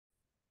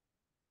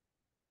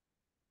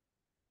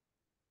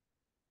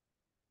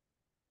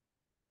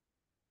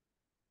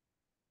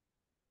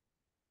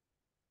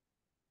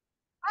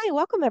Hi,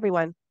 welcome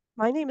everyone.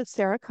 My name is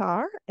Sarah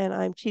Carr, and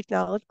I'm Chief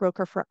Knowledge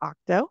Broker for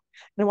Octo. And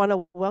I want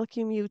to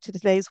welcome you to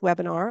today's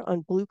webinar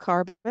on blue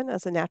carbon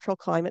as a natural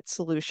climate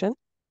solution.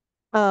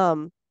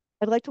 Um,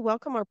 I'd like to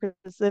welcome our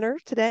presenter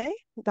today,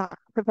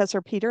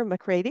 Professor Peter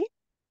Macreadie,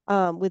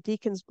 with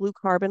Deakin's Blue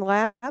Carbon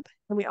Lab.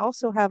 And we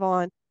also have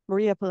on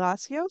Maria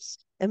Palacios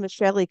and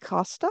Michele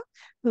Costa,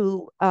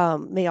 who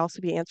may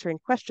also be answering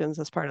questions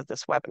as part of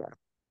this webinar.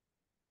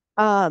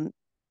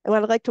 And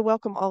I'd like to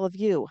welcome all of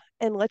you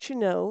and let you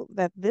know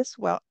that this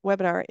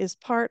webinar is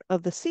part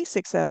of the Sea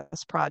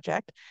Success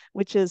project,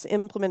 which is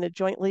implemented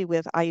jointly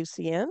with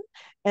IUCN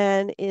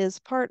and is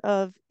part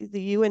of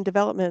the UN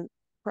Development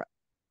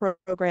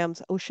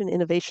Program's Ocean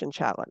Innovation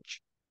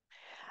Challenge.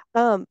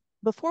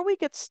 Before we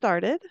get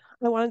started,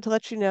 I wanted to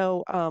let you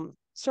know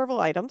several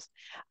items.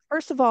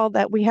 First of all,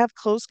 that we have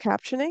closed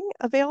captioning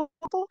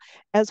available,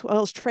 as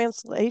well as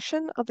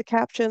translation of the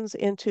captions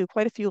into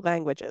quite a few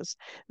languages.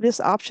 This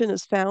option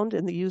is found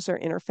in the user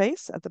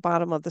interface at the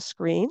bottom of the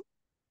screen.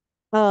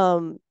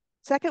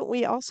 Second,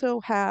 we also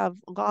have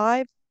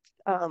live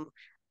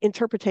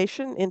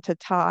interpretation into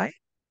Thai,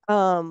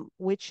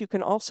 which you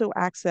can also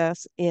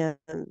access in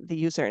the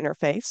user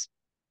interface.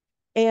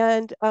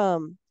 And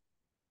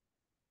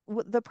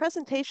the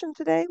presentation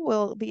today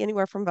will be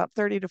anywhere from about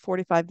 30 to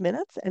 45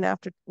 minutes, and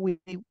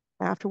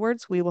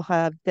afterwards we will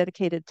have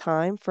dedicated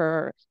time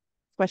for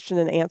question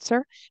and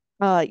answer.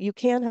 You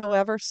can,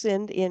 however,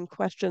 send in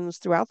questions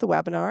throughout the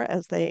webinar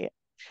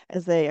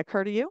as they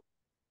occur to you.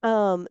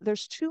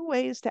 There's two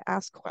ways to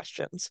ask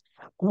questions.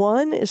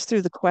 One is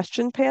through the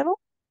question panel,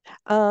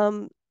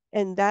 and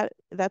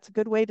that's a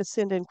good way to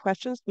send in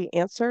questions to be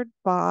answered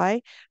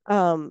by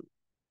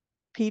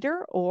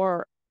Peter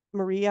or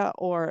Maria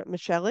or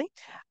Michele.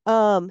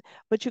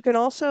 But you can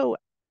also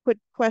put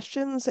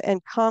questions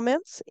and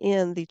comments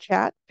in the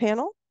chat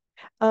panel.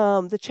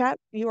 The chat,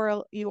 you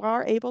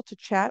are able to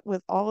chat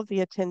with all of the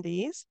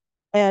attendees,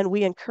 and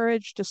we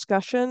encourage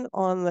discussion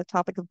on the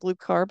topic of blue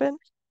carbon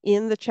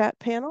in the chat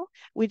panel.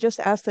 We just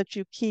ask that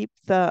you keep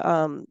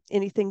the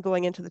anything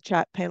going into the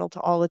chat panel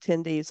to all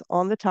attendees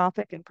on the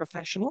topic and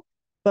professional.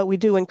 But we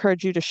do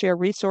encourage you to share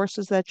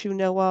resources that you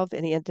know of,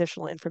 any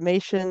additional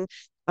information,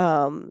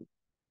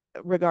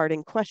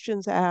 regarding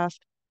questions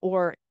asked,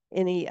 or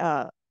any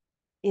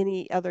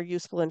other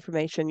useful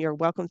information. You're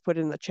welcome to put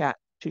in the chat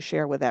to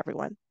share with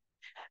everyone.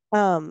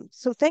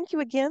 So thank you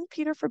again,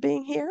 Peter, for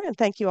being here, and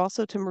thank you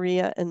also to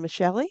Maria and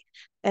Michele.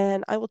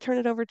 And I will turn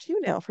it over to you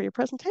now for your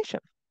presentation.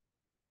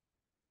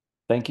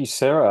 Thank you,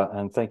 Sarah,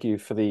 and thank you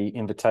for the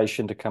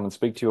invitation to come and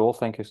speak to you all.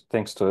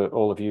 Thanks to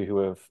all of you who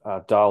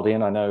have dialed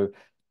in. I know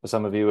for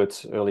some of you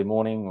it's early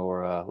morning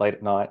or late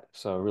at night,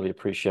 so I really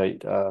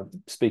appreciate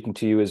speaking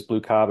to you as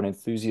blue carbon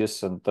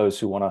enthusiasts and those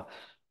who want to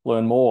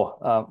learn more.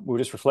 We were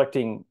just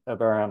reflecting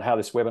around how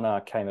this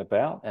webinar came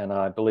about, and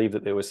I believe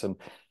that there were some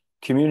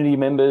community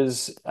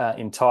members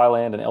in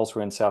Thailand and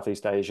elsewhere in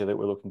Southeast Asia that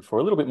were looking for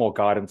a little bit more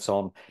guidance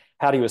on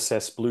how do you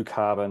assess blue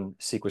carbon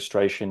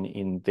sequestration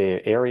in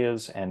their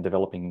areas and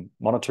developing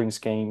monitoring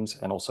schemes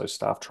and also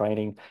staff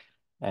training.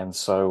 And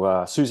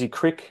so Susie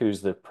Crick,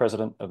 who's the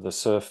president of the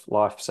Surf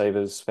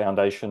Riders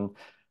Foundation,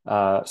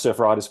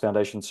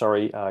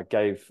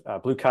 gave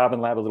Blue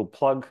Carbon Lab a little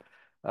plug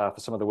for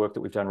some of the work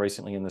that we've done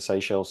recently in the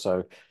Seychelles.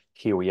 So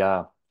here we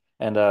are.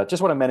 And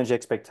just want to manage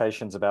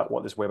expectations about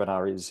what this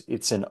webinar is.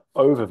 It's an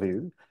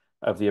overview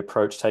of the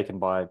approach taken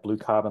by Blue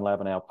Carbon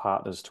Lab and our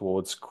partners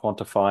towards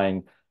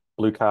quantifying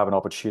blue carbon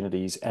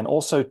opportunities and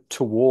also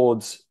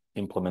towards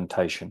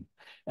implementation.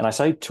 And I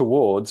say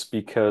towards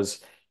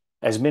because,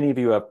 as many of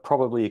you are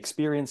probably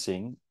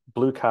experiencing,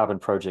 blue carbon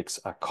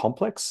projects are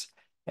complex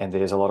and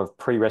there's a lot of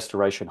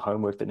pre-restoration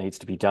homework that needs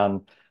to be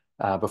done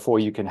before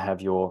you can have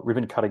your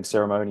ribbon cutting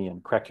ceremony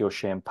and crack your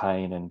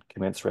champagne and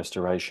commence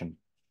restoration.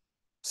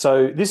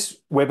 So this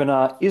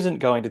webinar isn't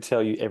going to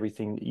tell you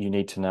everything that you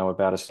need to know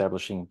about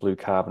establishing blue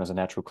carbon as a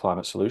natural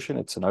climate solution.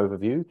 It's an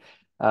overview,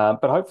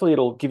 but hopefully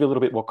it'll give you a little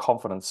bit more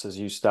confidence as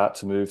you start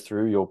to move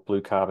through your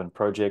blue carbon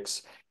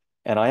projects.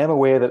 And I am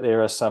aware that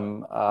there are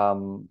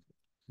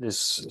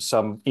there's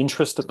some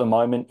interest at the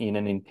moment in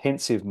an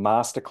intensive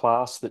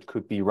masterclass that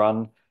could be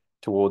run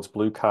towards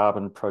blue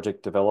carbon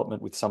project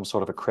development with some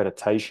sort of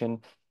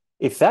accreditation.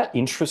 If that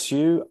interests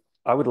you,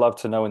 I would love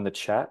to know in the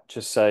chat.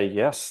 Just say,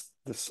 yes,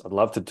 I'd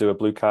love to do a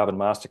blue carbon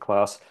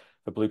masterclass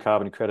for blue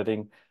carbon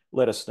accrediting.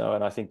 Let us know,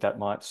 and I think that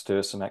might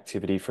stir some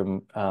activity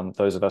from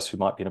those of us who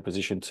might be in a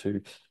position to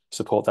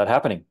support that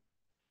happening.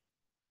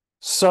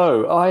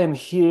 So I am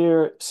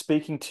here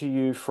speaking to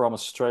you from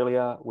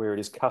Australia, where it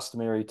is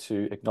customary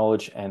to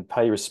acknowledge and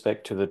pay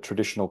respect to the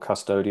traditional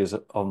custodians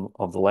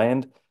of the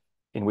land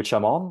in which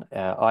I'm on.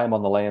 I am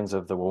on the lands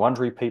of the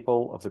Wurundjeri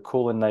people of the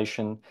Kulin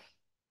Nation,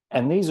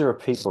 and these are a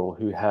people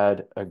who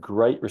had a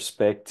great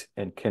respect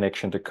and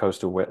connection to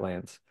coastal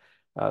wetlands.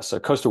 So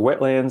coastal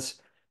wetlands,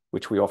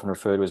 which we often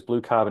refer to as blue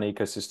carbon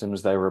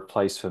ecosystems, they were a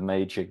place for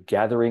major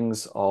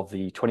gatherings of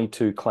the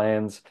 22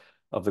 clans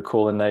of the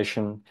Kulin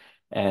Nation.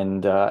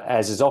 And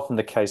as is often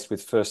the case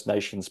with First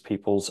Nations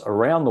peoples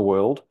around the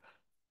world,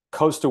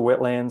 coastal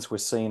wetlands were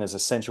seen as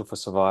essential for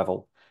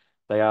survival.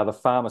 They are the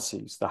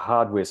pharmacies, the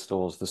hardware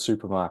stores, the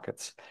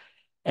supermarkets.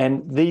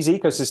 And these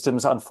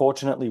ecosystems,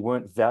 unfortunately,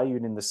 weren't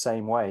valued in the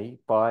same way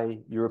by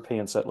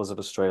European settlers of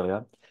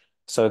Australia.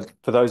 So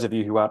for those of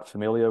you who aren't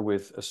familiar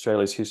with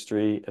Australia's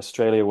history,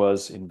 Australia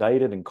was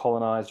invaded and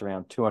colonized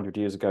around 200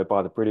 years ago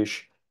by the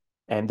British.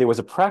 And there was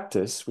a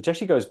practice which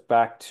actually goes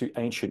back to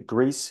ancient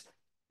Greece,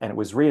 and it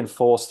was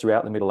reinforced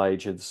throughout the Middle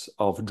Ages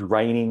of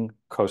draining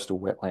coastal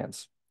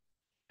wetlands.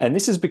 And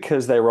this is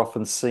because they were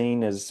often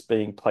seen as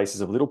being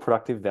places of little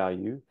productive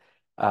value,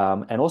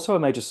 and also a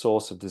major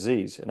source of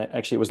disease. And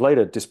actually, it was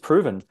later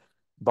disproven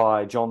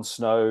by John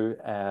Snow,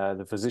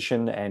 the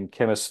physician and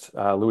chemist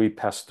Louis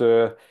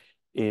Pasteur,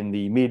 in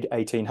the mid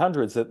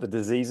 1800s, that the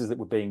diseases that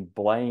were being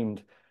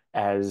blamed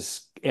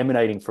as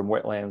emanating from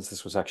wetlands,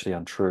 this was actually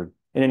untrue.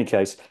 In any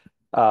case,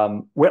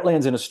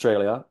 wetlands in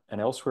Australia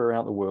and elsewhere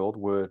around the world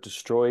were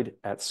destroyed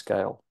at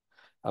scale.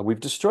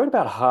 We've destroyed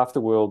about half the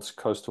world's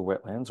coastal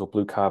wetlands or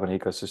blue carbon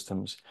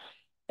ecosystems.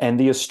 And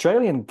the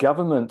Australian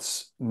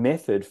government's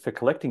method for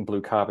collecting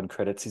blue carbon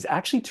credits is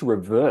actually to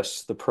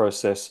reverse the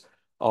process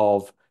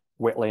of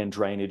wetland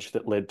drainage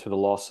that led to the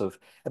loss of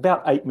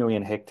about 8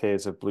 million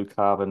hectares of blue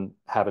carbon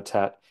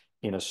habitat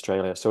in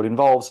Australia. So it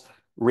involves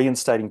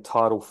reinstating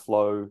tidal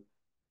flow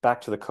back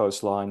to the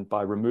coastline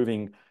by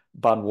removing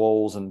bund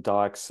walls and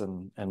dikes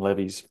and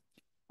levees.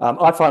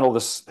 I find all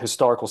this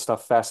historical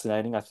stuff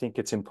fascinating. I think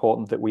it's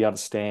important that we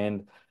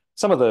understand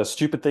some of the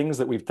stupid things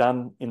that we've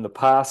done in the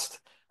past,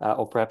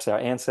 or perhaps our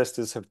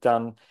ancestors have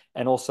done,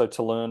 and also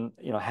to learn,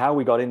 how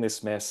we got in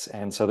this mess,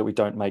 and so that we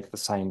don't make the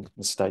same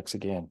mistakes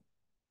again.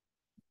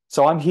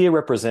 So I'm here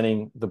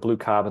representing the Blue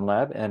Carbon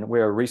Lab, and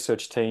we're a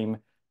research team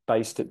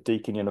based at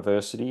Deakin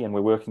University, and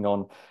we're working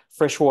on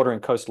freshwater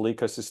and coastal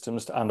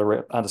ecosystems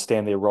to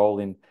understand their role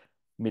in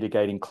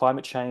mitigating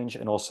climate change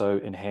and also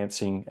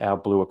enhancing our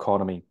blue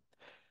economy.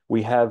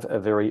 We have a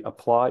very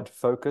applied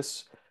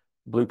focus.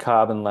 Blue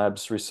Carbon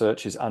Lab's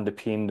research is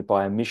underpinned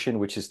by a mission,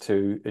 which is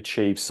to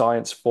achieve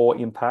science for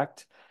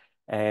impact.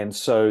 And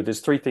so there's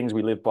three things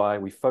we live by.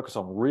 We focus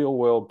on real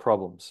world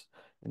problems.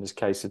 In this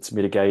case, it's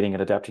mitigating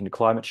and adapting to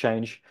climate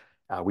change.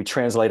 We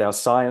translate our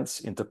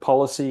science into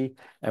policy,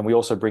 and we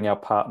also bring our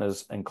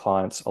partners and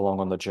clients along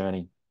on the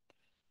journey.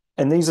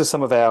 And these are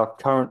some of our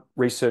current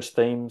research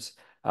themes.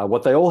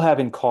 What they all have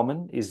in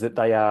common is that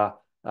they are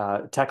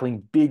tackling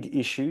big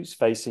issues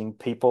facing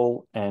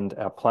people and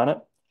our planet.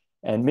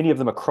 And many of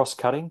them are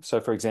cross-cutting. So,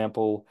 for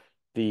example,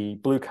 the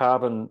blue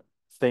carbon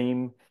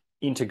theme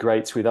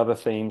integrates with other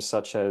themes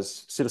such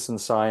as citizen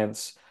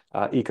science,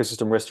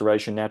 ecosystem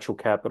restoration, natural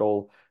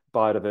capital,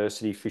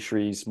 biodiversity,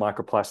 fisheries,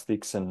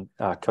 microplastics, and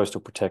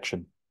coastal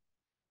protection.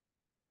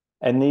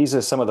 And these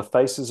are some of the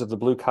faces of the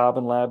Blue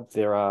Carbon Lab.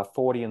 There are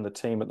 40 in the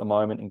team at the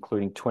moment,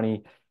 including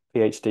 20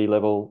 PhD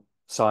level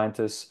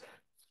scientists.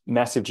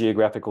 Massive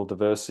geographical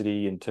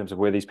diversity in terms of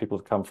where these people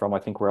have come from. I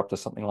think we're up to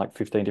something like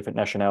 15 different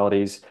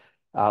nationalities.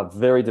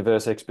 Very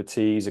diverse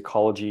expertise: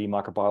 ecology,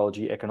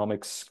 microbiology,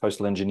 economics,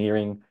 coastal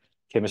engineering,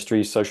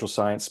 chemistry, social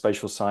science,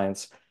 spatial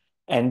science.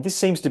 And this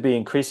seems to be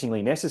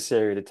increasingly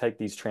necessary to take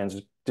these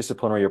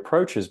transdisciplinary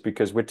approaches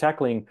because we're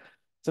tackling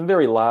some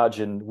very large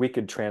and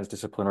wicked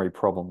transdisciplinary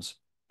problems.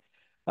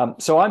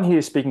 So I'm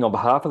here speaking on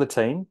behalf of the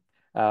team.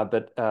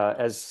 But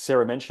as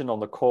Sarah mentioned on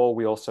the call,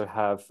 we also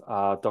have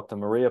Dr.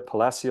 Maria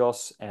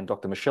Palacios and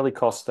Dr. Michele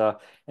Costa,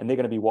 and they're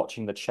going to be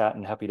watching the chat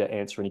and happy to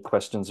answer any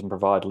questions and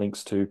provide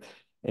links to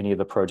any of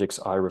the projects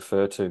I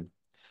refer to.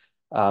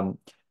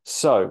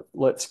 So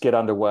let's get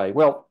underway.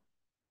 Well,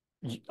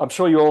 I'm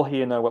sure you all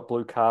here know what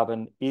blue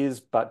carbon is,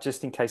 but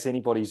just in case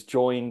anybody's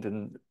joined,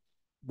 and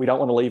we don't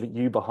want to leave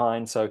you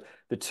behind. So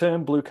the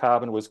term blue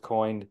carbon was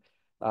coined,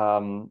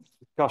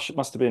 gosh, it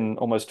must have been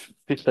almost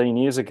 15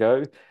 years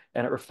ago,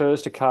 and it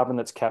refers to carbon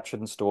that's captured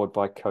and stored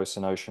by coasts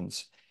and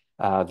oceans.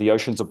 The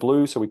oceans are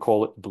blue, so we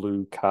call it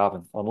blue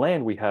carbon. On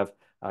land, we have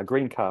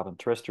green carbon,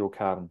 terrestrial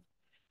carbon.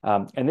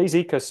 And these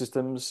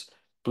ecosystems,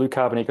 blue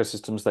carbon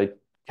ecosystems, they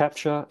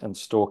capture and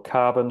store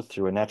carbon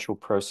through a natural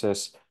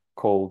process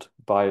called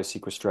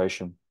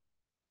biosequestration.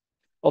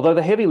 Although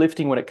the heavy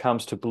lifting when it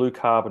comes to blue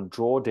carbon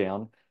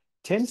drawdown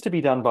tends to be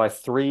done by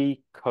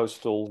three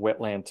coastal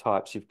wetland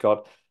types. You've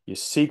got your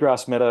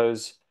seagrass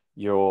meadows,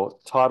 your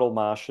tidal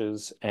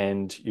marshes,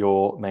 and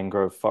your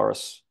mangrove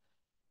forests.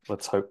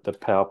 Let's hope the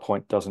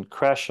PowerPoint doesn't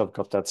crash. I've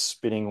got that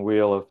spinning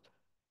wheel of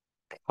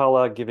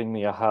color giving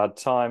me a hard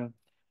time.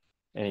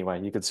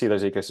 Anyway, you can see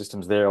those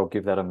ecosystems there. I'll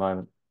give that a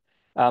moment.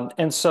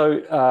 And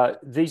so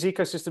these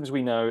ecosystems,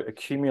 we know,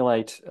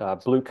 accumulate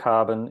blue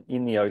carbon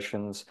in the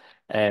oceans,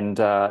 and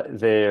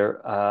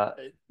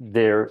they're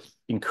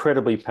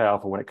incredibly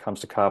powerful when it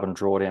comes to carbon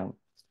drawdown.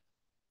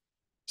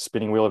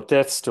 Spinning wheel of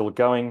death still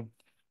going.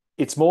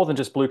 It's more than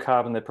just blue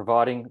carbon they're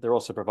providing. They're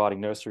also providing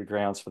nursery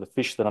grounds for the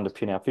fish that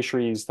underpin our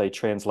fisheries. They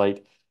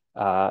translate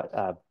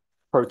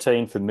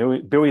protein for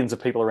billions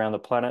of people around the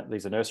planet.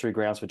 These are nursery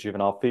grounds for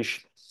juvenile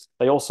fish.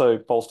 They also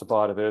bolster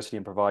biodiversity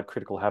and provide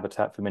critical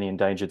habitat for many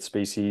endangered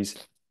species.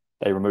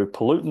 They remove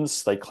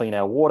pollutants. They clean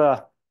our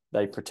water.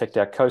 They protect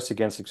our coasts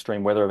against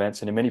extreme weather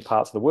events. And in many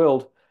parts of the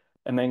world,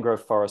 a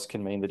mangrove forest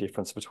can mean the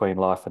difference between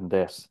life and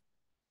death.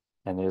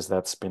 And there's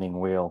that spinning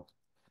wheel.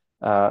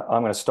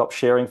 I'm going to stop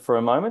sharing for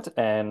a moment,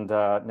 and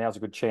now's a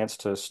good chance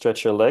to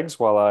stretch your legs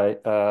while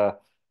I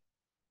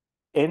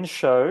end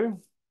show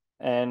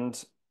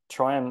and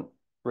try and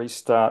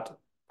restart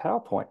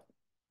PowerPoint.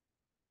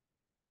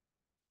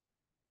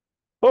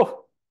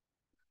 Oh,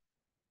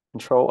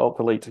 Control Alt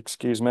Delete,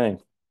 excuse me.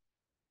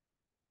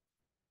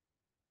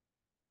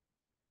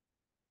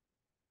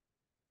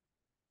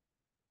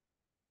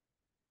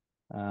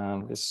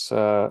 This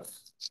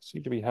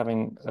seems to be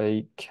having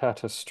a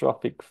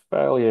catastrophic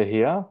failure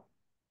here.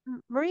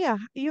 Maria,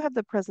 you have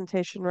the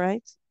presentation,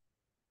 right?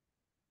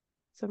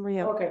 So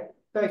Maria, Okay,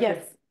 thank you.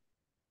 Yes.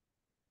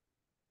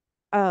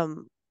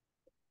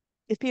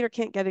 if Peter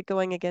can't get it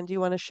going again, do you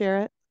want to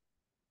share it?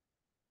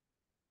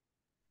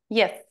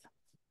 Yes.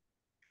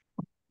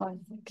 1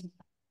 second.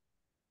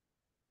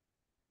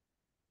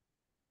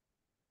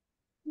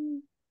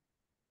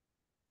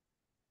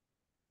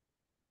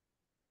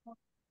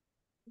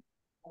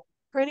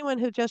 For anyone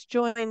who just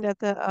joined at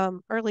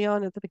the early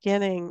on at the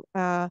beginning,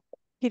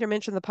 Peter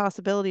mentioned the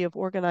possibility of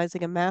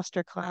organizing a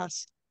master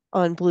class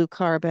on blue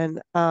carbon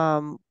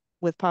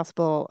with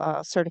possible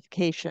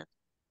certification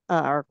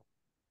or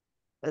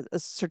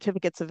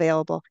certificates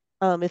available.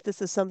 If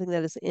this is something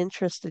that has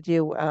interested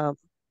you,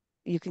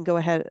 you can go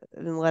ahead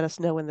and let us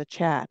know in the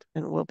chat,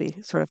 and we'll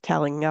be sort of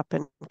tallying up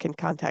and can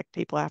contact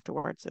people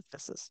afterwards if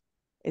this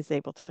is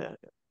able to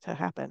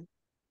happen.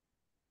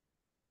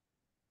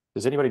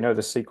 Does anybody know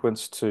the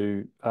sequence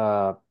to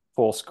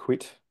force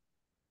quit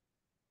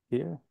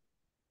here?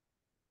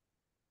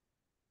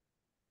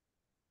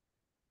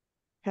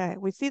 Okay,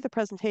 we see the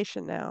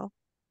presentation now.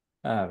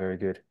 Ah, very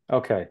good.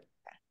 Okay.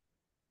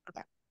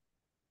 Okay.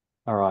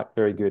 All right,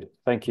 very good.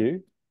 Thank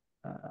you.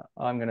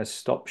 I'm going to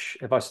stop.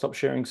 If I stop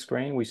sharing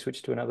screen, we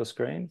switch to another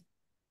screen.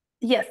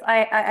 Yes,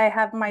 I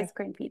have my Okay.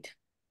 screen feed.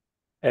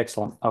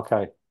 Excellent.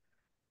 Okay.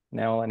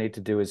 Now all I need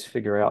to do is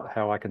figure out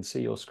how I can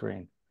see your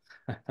screen.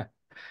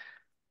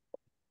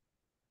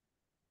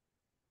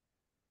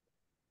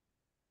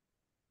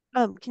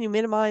 Can you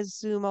minimize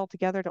Zoom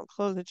altogether? Don't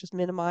close it, just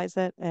minimize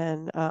it.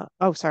 And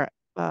oh, sorry.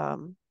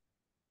 I'm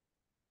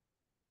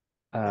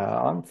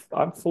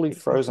fully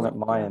frozen at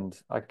my Yeah.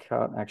 end. I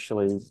can't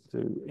actually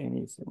do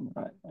anything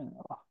right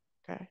now.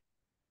 Okay.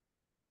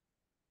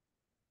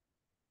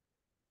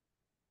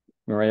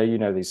 Maria, you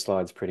know these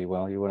slides pretty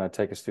well. You want to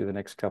take us through the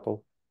next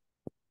couple?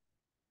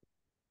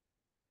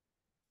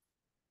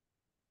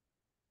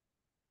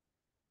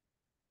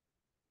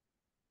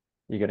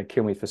 You're going to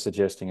kill me for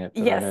suggesting it,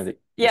 but I know Yes. that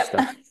you're Yep.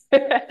 stuck.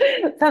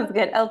 Sounds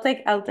good. I'll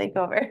take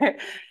over.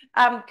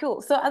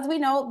 Cool. So as we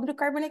know, blue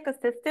carbon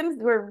ecosystems,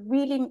 we're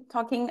really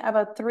talking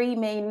about three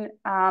main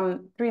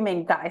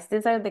guys.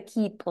 These are the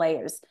key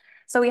players.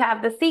 So we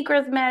have the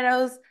seagrass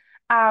meadows,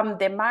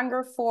 the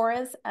mangrove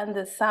forests, and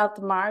the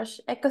salt marsh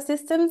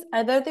ecosystems.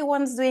 And they're the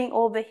ones doing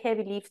all the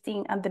heavy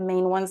lifting and the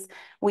main ones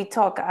we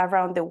talk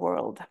around the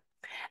world.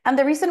 And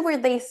the reason why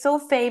they're so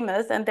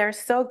famous and they're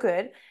so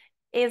good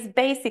is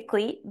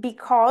basically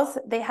because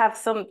they have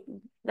some,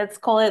 let's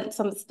call it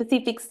some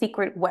specific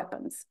secret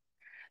weapons.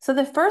 So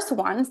the first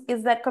one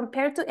is that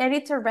compared to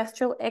any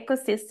terrestrial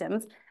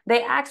ecosystems,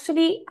 they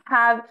actually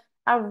have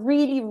a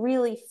really,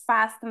 really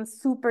fast and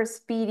super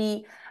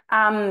speedy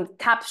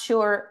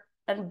capture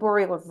and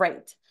burial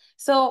rate.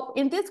 So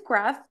in this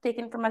graph,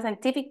 taken from a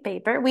scientific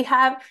paper, we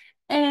have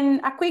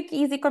a quick,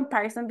 easy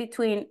comparison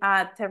between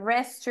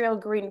terrestrial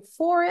green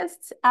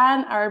forests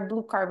and our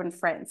blue carbon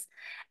friends.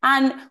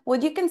 And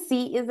what you can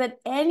see is that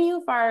any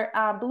of our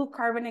blue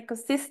carbon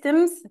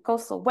ecosystems,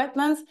 coastal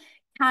wetlands,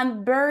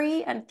 can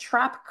bury and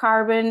trap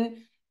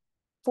carbon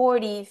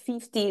 40,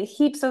 50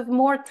 heaps of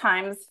more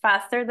times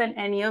faster than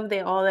any of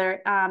the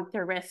other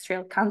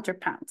terrestrial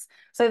counterparts.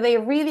 So they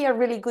really are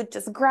really good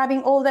just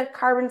grabbing all that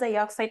carbon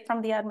dioxide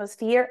from the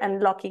atmosphere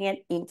and locking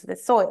it into the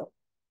soil.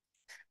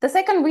 The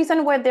second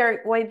reason why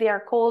they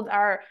are called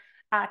our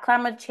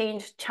climate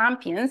change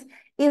champions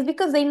is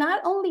because they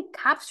not only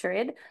capture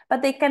it,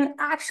 but they can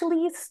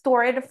actually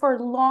store it for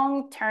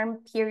long-term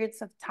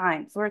periods of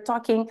time. So we're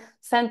talking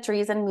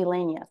centuries and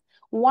millennia.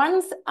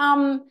 Once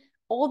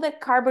all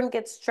that carbon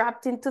gets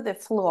trapped into the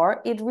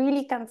floor, it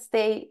really can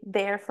stay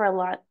there for a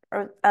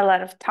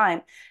lot of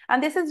time.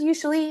 And this is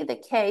usually the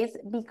case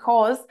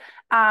because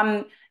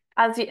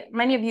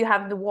many of you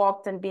have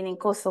walked and been in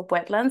coastal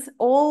wetlands,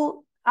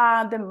 all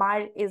the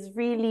mud has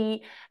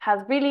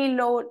really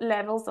low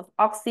levels of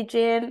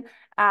oxygen,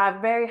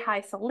 very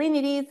high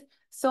salinities.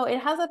 So it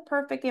has a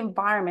perfect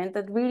environment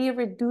that really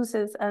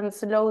reduces and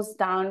slows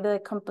down the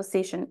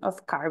composition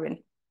of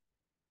carbon.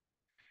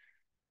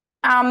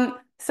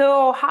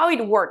 So how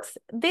it works.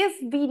 This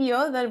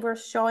video that we're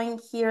showing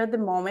here at the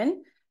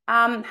moment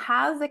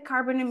has the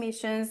carbon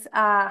emissions,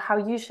 how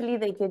usually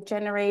they get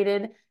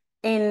generated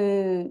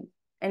in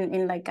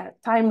like a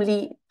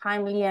timely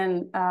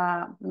and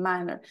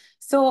manner.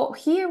 So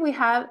here we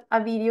have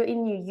a video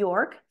in New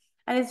York,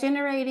 and it's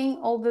generating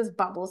all these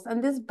bubbles.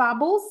 And these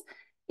bubbles,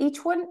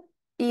 each one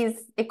is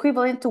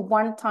equivalent to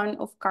 1 ton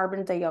of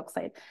carbon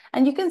dioxide.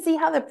 And you can see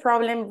how the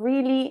problem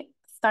really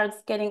starts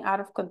getting out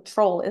of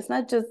control. It's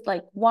not just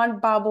like one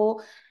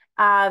bubble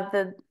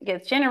that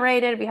gets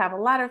generated. We have a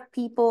lot of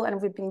people,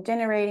 and we've been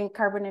generating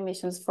carbon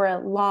emissions for a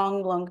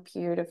long, long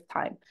period of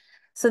time.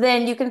 So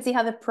then you can see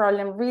how the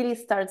problem really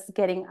starts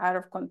getting out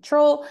of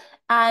control.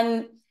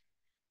 And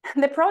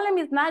the problem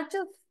is not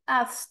just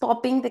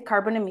stopping the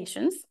carbon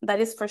emissions. That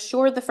is for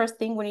sure the first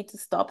thing we need to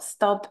stop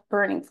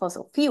burning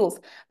fossil fuels.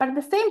 But at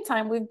the same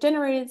time, we've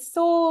generated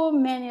so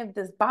many of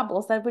these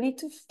bubbles that we need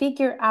to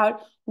figure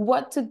out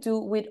what to do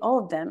with all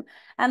of them.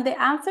 And the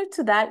answer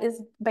to that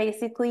is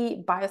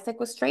basically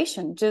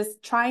biosequestration,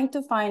 just trying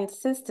to find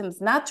systems,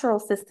 natural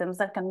systems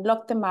that can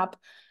lock them up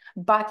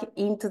back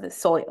into the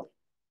soil.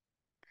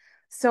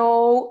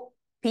 So,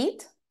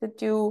 Pete,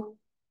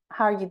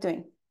 how are you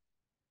doing?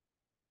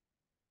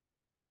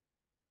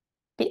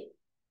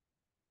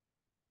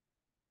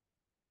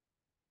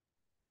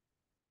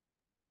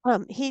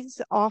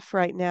 He's off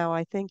right now.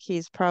 I think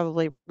he's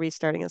probably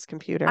restarting his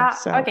computer.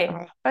 So, okay,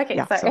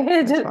 yeah,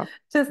 sorry, so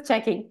just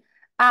checking.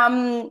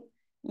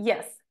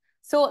 Yes.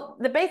 So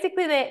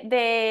basically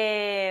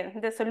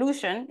the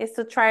solution is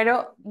to try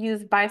to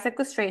use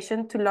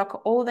biosequestration to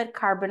lock all that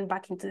carbon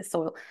back into the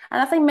soil.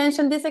 And as I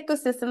mentioned, these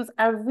ecosystems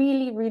are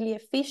really, really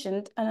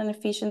efficient and an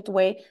efficient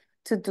way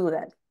to do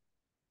that.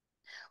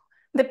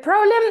 The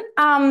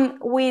problem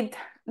with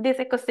these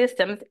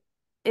ecosystems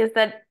is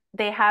that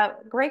they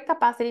have great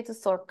capacity to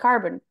store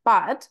carbon,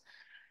 but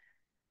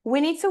we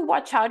need to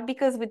watch out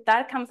because with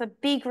that comes a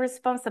big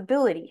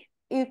responsibility.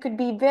 It could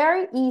be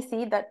very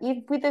easy that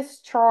if we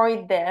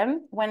destroy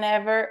them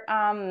whenever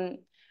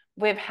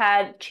we've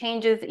had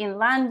changes in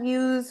land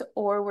use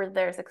or where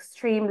there's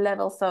extreme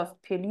levels of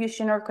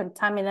pollution or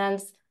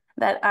contaminants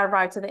that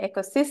arrive to the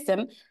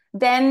ecosystem,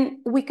 then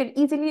we could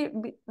easily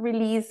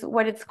release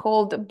what it's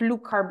called blue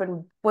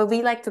carbon, what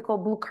we like to call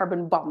blue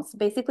carbon bombs.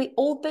 Basically,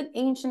 all the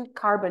ancient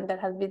carbon that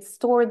has been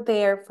stored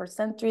there for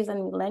centuries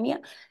and millennia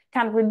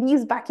can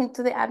release back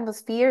into the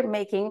atmosphere,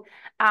 making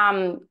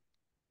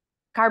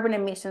carbon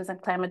emissions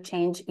and climate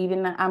change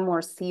even a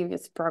more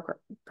serious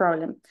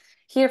problem.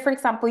 Here, for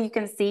example, you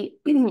can see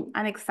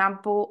an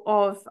example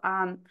of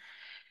how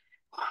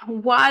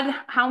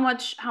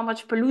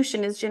much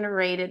pollution is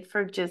generated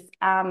for just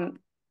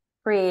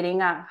creating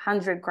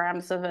 100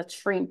 grams of a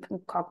shrimp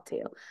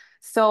cocktail.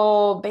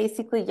 So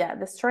basically, yeah,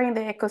 destroying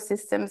the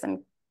ecosystems and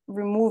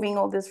removing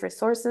all these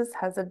resources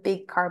has a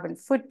big carbon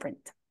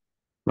footprint.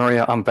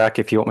 Maria, I'm back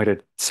if you want me to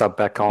sub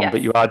back on, Yes.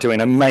 but you are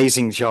doing an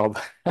amazing job.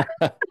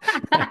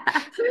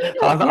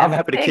 I'm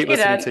happy to keep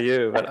listening to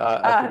you, but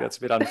I think that's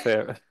a bit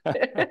unfair. All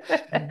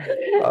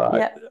right.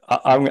 Yeah.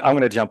 I'm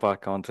going to jump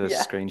back onto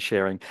Yeah. screen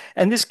sharing.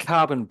 And this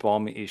carbon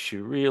bomb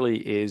issue really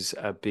is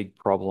a big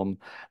problem.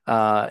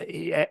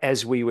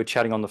 As we were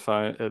chatting on the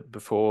phone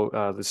before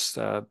this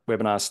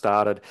webinar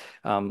started,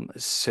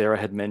 Sarah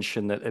had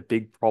mentioned that a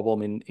big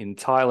problem in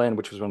Thailand,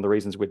 which was one of the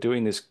reasons we're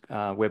doing this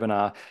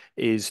webinar,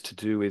 is to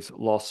do with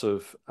loss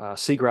of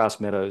seagrass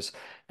meadows.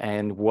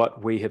 And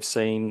what we have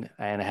seen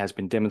and has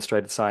been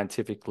demonstrated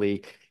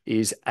scientifically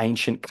is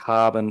ancient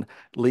carbon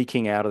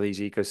leaking out of these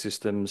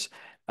ecosystems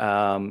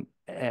and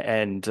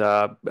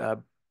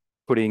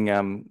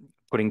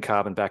putting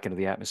carbon back into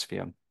the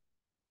atmosphere.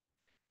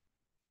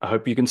 I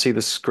hope you can see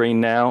the screen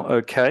now.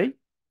 Okay.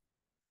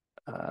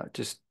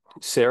 Just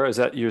Sarah, is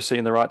that you're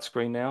seeing the right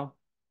screen now?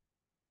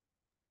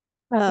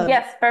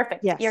 Yes,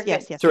 perfect. Yes, You're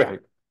yes, good. yes.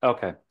 Terrific.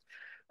 Okay.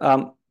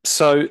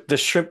 So the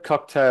shrimp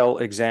cocktail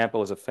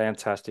example is a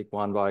fantastic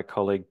one by a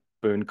colleague,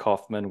 Boone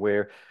Kaufman,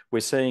 where we're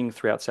seeing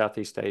throughout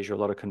Southeast Asia a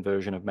lot of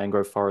conversion of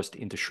mangrove forest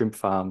into shrimp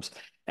farms.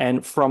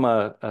 And from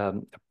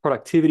a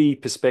productivity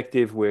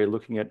perspective, we're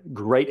looking at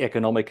great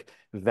economic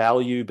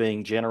value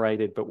being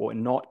generated, but what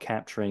we're not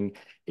capturing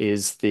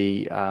is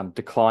the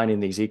decline in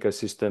these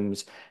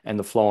ecosystems and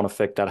the flow-on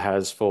effect that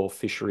has for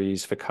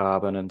fisheries, for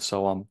carbon, and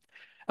so on.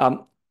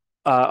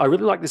 I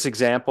really like this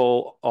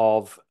example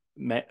of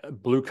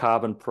blue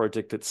carbon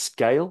project at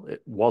scale.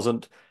 It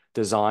wasn't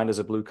designed as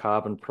a blue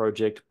carbon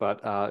project,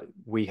 but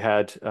we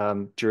had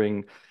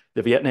during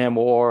the Vietnam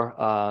War,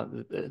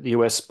 the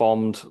US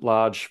bombed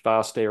large,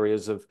 vast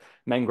areas of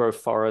mangrove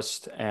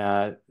forest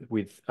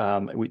with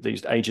they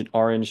used Agent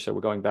Orange. So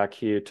we're going back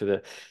here to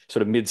the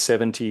sort of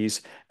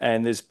mid-70s.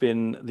 And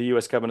the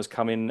US government has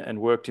come in and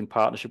worked in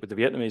partnership with the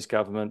Vietnamese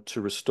government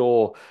to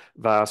restore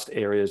vast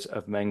areas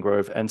of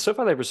mangrove. And so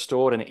far they've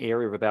restored an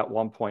area of about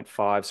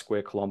 1.5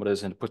 square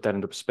kilometers. And to put that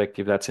into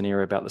perspective, that's an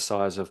area about the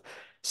size of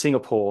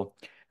Singapore.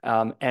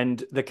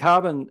 And the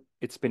carbon,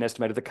 it's been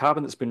estimated, the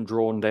carbon that's been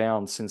drawn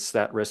down since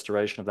that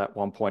restoration of that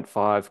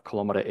 1.5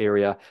 kilometer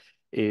area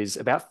is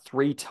about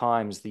 3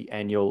 times the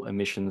annual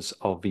emissions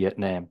of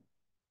Vietnam.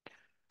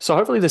 So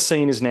hopefully the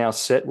scene is now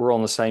set. We're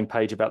on the same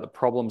page about the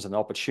problems and the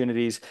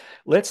opportunities.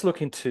 Let's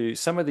look into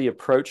some of the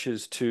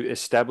approaches to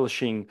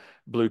establishing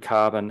blue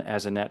carbon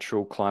as a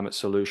natural climate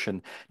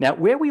solution. Now,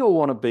 where we all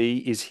want to be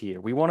is here.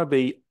 We want to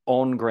be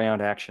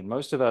on-ground action.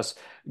 Most of us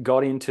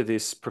got into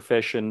this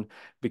profession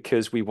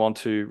because we want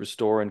to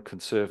restore and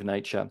conserve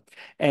nature.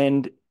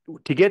 And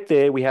to get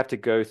there, we have to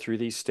go through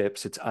these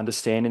steps. It's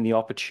understanding the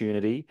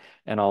opportunity,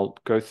 and I'll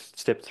go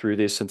step through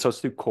this. And so it's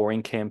through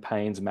coring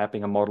campaigns,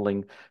 mapping and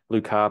modeling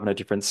blue carbon at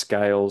different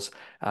scales.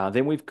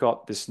 Then we've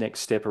got this next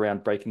step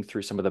around breaking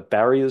through some of the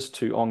barriers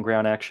to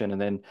on-ground action.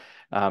 And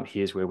then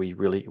here's where we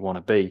really want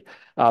to be.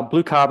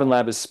 Blue Carbon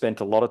Lab has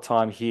spent a lot of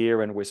time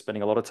here, and we're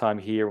spending a lot of time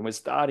here, and we're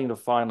starting to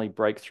finally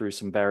break through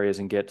some barriers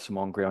and get some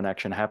on-ground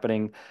action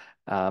happening.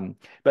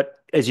 But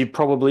as you've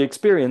probably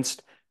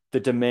experienced, the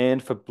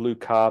demand for blue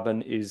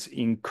carbon is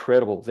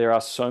incredible. There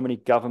are so many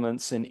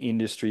governments and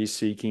industries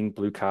seeking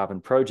blue carbon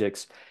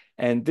projects.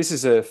 And this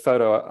is a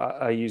photo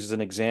I use as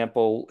an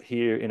example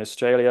here in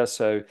Australia.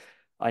 So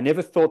I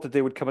never thought that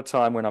there would come a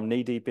time when I'm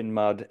knee deep in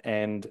mud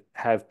and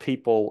have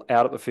people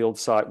out at the field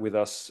site with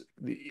us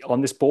on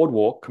this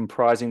boardwalk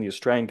comprising the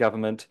Australian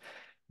government,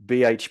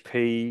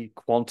 BHP,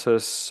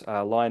 Qantas,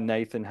 Lion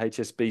Nathan,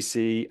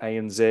 HSBC,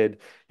 ANZ,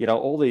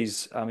 all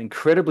these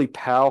incredibly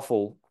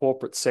powerful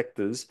corporate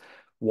sectors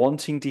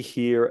wanting to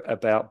hear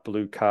about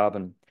blue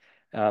carbon.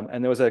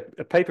 And there was a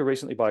paper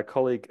recently by a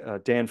colleague,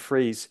 Dan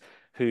Fries,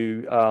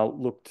 who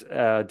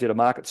did a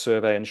market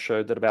survey and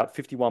showed that about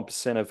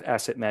 51% of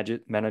asset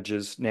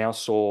managers now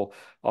saw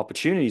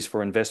opportunities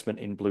for investment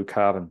in blue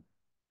carbon.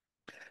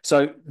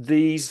 So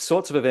these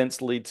sorts of events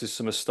lead to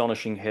some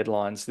astonishing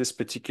headlines. This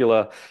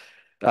particular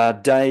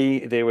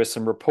day, there were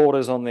some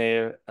reporters on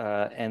there,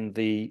 and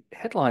the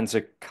headlines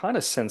are kind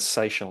of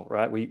sensational,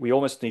 right? We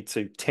almost need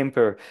to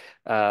temper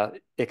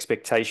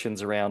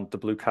expectations around the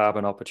blue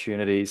carbon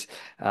opportunities.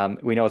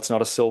 We know it's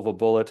not a silver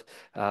bullet.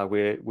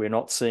 We're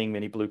not seeing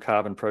many blue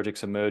carbon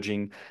projects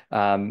emerging,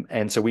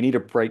 and so we need to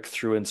break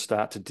through and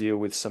start to deal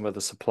with some of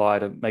the supply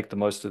to make the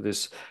most of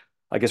this,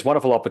 I guess,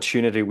 wonderful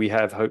opportunity we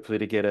have, hopefully,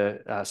 to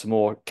get some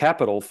more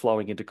capital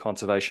flowing into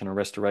conservation and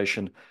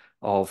restoration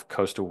of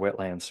coastal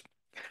wetlands.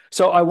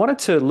 So I wanted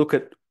to look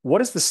at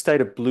what is the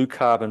state of blue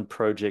carbon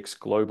projects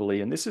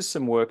globally. And this is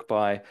some work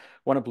by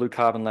one of Blue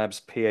Carbon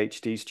Lab's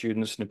PhD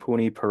students,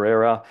 Nipuni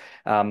Pereira.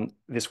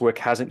 This work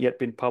hasn't yet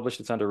been published.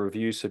 It's under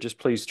review, so just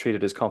please treat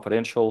it as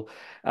confidential.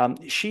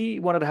 She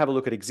wanted to have a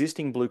look at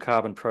existing blue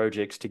carbon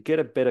projects to get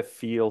a better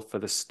feel for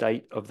the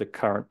state of the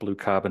current blue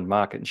carbon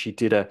market. And she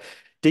did a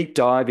deep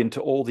dive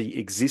into all the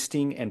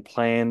existing and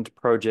planned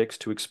projects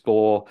to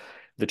explore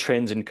the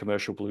trends in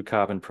commercial blue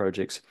carbon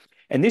projects.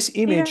 And this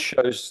image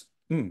shows...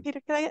 Peter,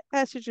 can I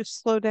ask you to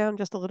just slow down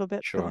just a little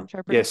bit for the Sure.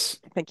 interpreter? Yes.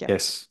 Thank you.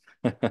 Yes.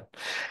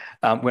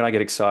 When I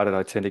get excited,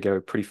 I tend to go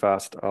pretty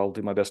fast. I'll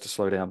do my best to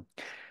slow down.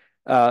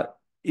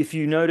 If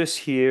you notice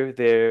here,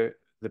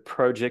 the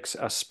projects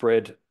are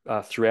spread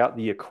throughout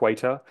the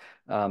equator.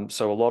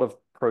 So a lot of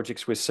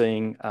projects we're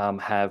seeing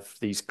have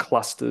these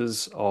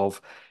clusters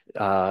of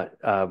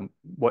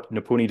what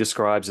Nipuni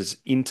describes as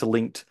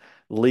interlinked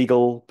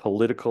legal,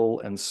 political,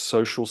 and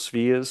social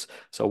spheres.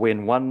 So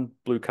when one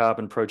blue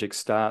carbon project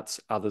starts,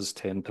 others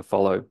tend to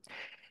follow.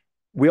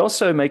 We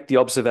also make the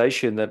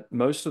observation that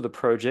most of the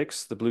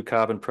projects, the blue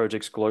carbon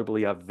projects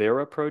globally, are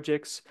Vera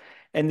projects,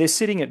 and they're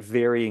sitting at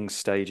varying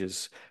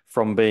stages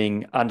from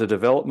being under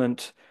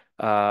development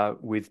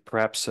with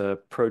perhaps a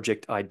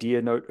project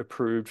idea note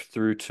approved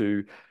through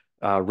to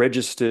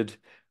registered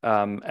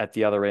at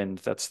the other end.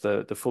 That's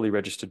the fully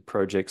registered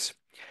projects.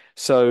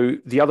 So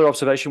the other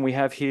observation we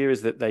have here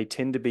is that they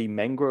tend to be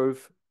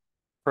mangrove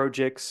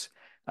projects,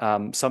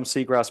 some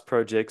seagrass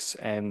projects,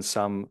 and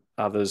some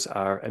others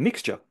are a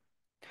mixture.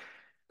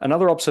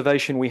 Another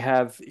observation we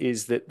have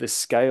is that the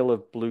scale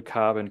of blue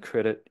carbon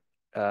credit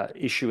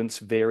issuance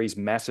varies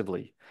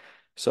massively.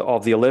 So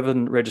of the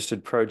 11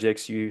 registered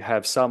projects, you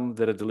have some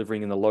that are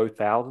delivering in the low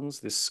thousands.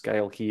 This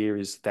scale here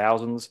is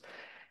thousands.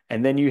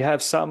 And then you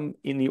have some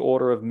in the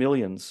order of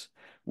millions,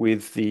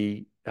 with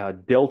the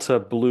Delta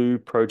Blue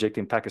project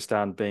in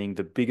Pakistan being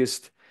the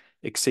biggest,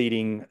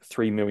 exceeding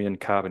 3 million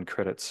carbon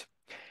credits.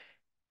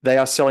 They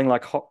are selling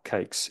like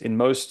hotcakes. In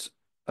most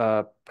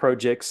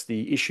projects,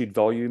 the issued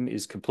volume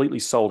is completely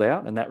sold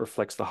out, and that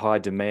reflects the high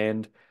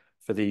demand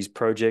for these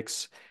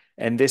projects.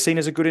 And they're seen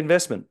as a good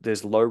investment.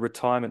 There's low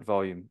retirement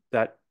volume.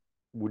 That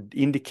would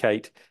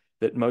indicate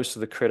that most of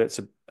the credits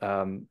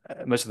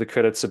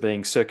are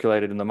being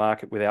circulated in the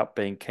market without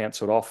being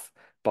cancelled off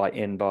by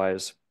end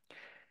buyers.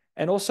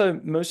 And also,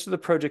 most of the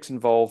projects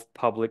involve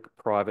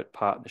public-private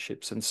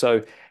partnerships. And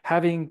so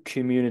having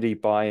community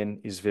buy-in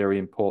is very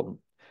important.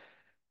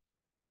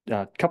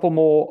 A couple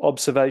more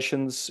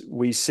observations.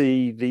 We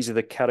see these are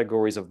the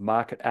categories of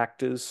market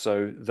actors,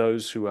 so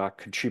those who are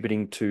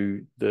contributing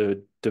to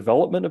the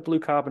development of blue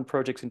carbon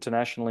projects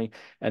internationally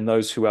and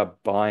those who are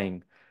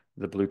buying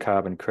the blue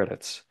carbon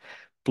credits.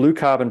 Blue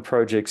carbon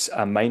projects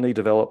are mainly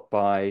developed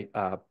by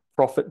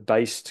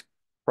profit-based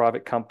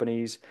private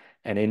companies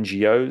and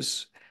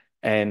NGOs.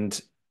 And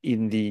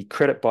in the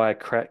credit buyer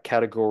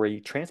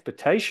category,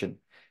 transportation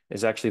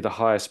is actually the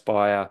highest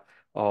buyer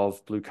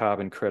of blue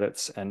carbon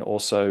credits, and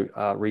also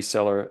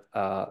reseller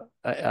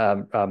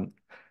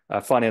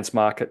finance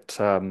market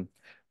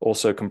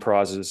also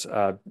comprises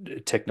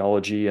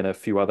technology and a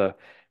few other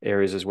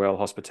areas as well,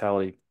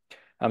 hospitality.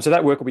 So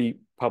that work will be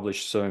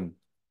published soon.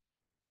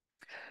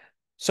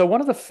 So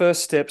one of the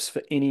first steps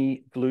for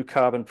any blue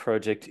carbon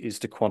project is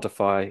to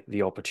quantify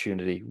the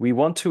opportunity. We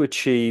want to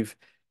achieve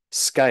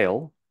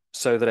scale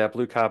so that our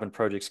blue carbon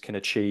projects can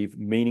achieve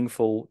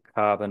meaningful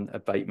carbon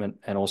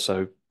abatement and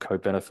also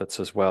co-benefits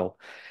as well.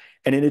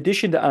 And in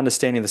addition to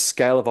understanding the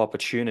scale of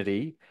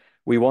opportunity,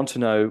 we want to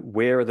know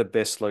where are the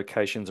best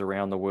locations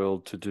around the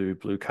world to do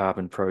blue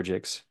carbon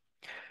projects.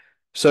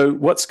 So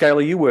what scale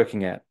are you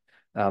working at?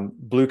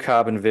 Blue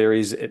carbon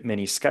varies at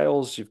many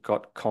scales. You've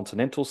got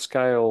continental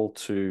scale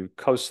to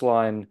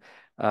coastline.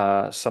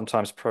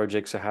 Sometimes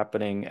projects are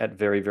happening at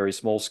very, very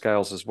small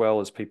scales as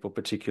well, as people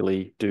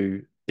particularly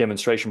do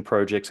demonstration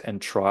projects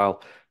and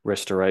trial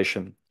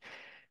restoration.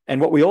 And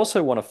what we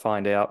also want to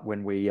find out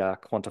when we are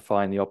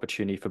quantifying the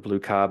opportunity for blue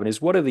carbon is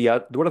what are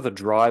the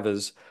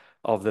drivers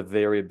of the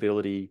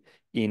variability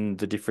in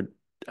the different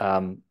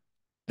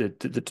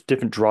the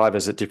different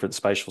drivers at different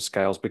spatial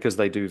scales, because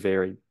they do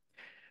vary.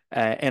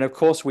 And of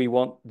course, we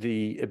want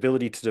the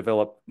ability to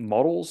develop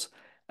models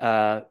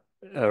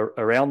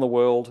around the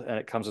world. And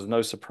it comes as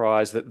no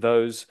surprise that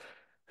those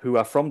who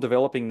are from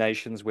developing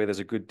nations where there's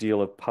a good deal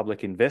of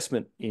public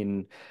investment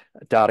in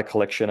data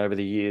collection over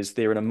the years,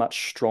 they're in a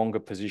much stronger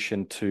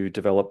position to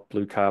develop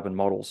blue carbon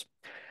models.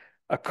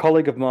 A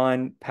colleague of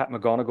mine, Pat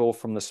McGonigal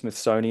from the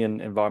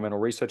Smithsonian Environmental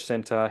Research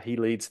Centre, he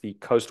leads the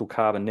Coastal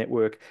Carbon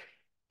Network.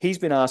 He's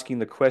been asking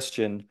the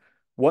question,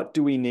 what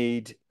do we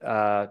need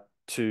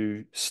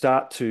to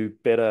start to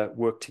better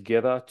work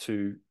together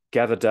to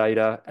gather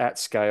data at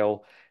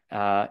scale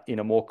in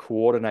a more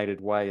coordinated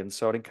way? And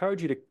so I'd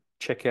encourage you to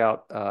check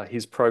out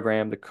his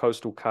program, the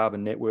Coastal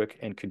Carbon Network,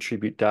 and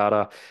contribute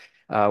data.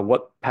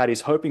 What Pat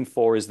is hoping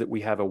for is that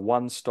we have a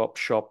one-stop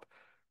shop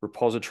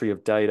repository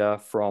of data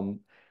from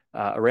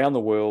around the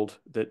world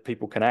that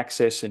people can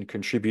access and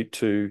contribute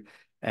to,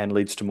 and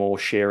leads to more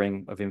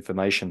sharing of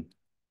information.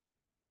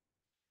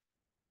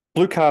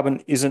 Blue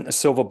carbon isn't a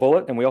silver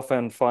bullet, and we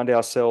often find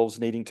ourselves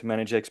needing to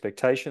manage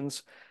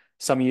expectations.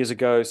 Some years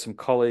ago, some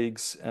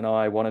colleagues and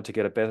I wanted to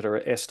get a better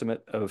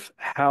estimate of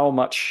how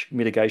much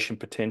mitigation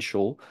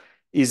potential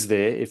is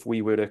there if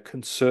we were to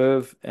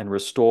conserve and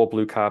restore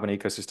blue carbon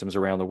ecosystems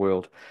around the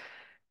world.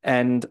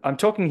 And I'm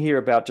talking here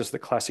about just the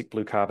classic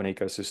blue carbon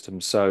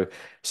ecosystems, so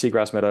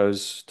seagrass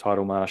meadows,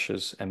 tidal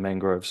marshes, and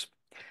mangroves.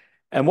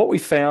 And what we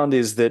found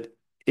is that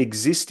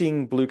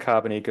existing blue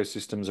carbon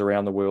ecosystems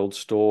around the world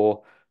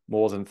store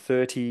more than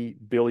 30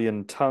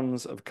 billion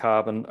tons of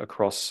carbon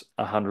across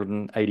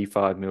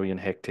 185 million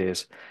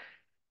hectares.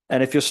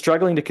 And if you're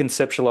struggling to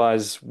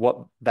conceptualize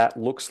what that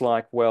looks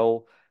like,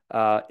 well,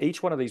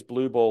 each one of these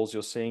blue balls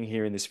you're seeing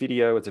here in this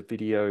video, it's a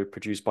video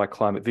produced by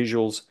Climate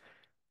Visuals.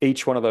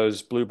 Each one of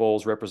those blue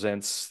balls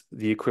represents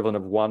the equivalent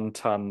of 1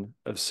 ton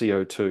of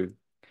CO2.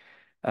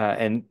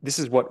 And this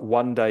is what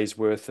 1 day's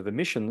worth of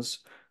emissions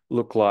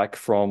look like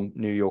from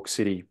New York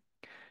City.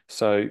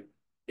 So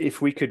if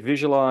we could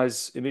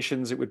visualize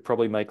emissions, it would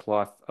probably make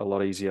life a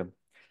lot easier.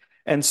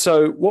 And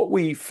so what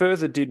we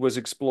further did was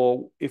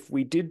explore, if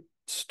we did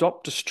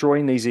stop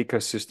destroying these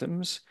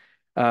ecosystems,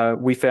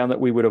 we found that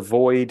we would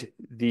avoid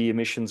the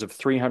emissions of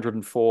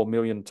 304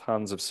 million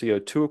tons of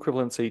CO2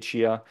 equivalents each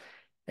year.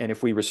 And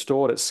if we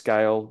restored at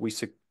scale, we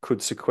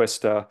could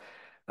sequester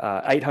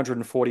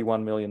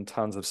 841 million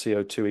tons of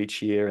CO2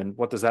 each year. And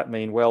what does that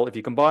mean? Well, if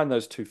you combine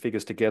those two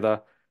figures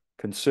together,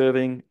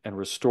 conserving and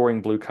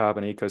restoring blue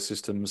carbon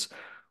ecosystems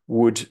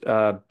would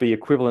be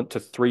equivalent to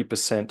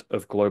 3%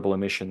 of global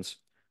emissions.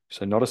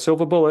 So not a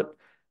silver bullet,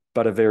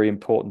 but a very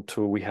important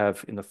tool we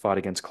have in the fight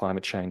against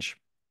climate change.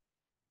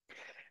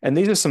 And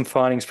these are some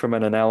findings from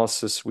an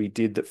analysis we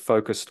did that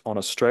focused on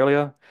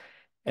Australia.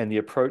 And the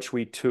approach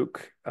we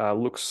took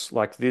looks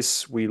like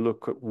this. We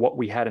look at what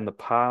we had in the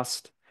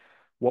past,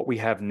 what we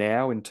have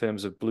now in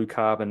terms of blue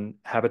carbon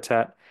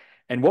habitat,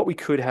 and what we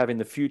could have in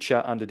the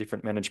future under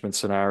different management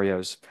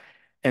scenarios.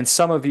 And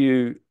some of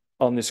you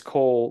on this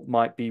call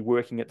might be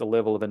working at the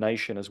level of a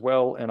nation as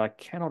well. And I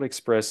cannot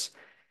express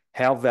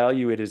how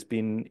valuable it has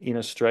been in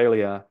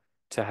Australia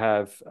to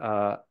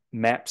have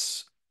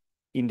maps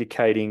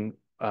indicating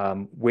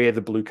where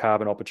the blue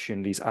carbon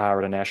opportunities are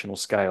at a national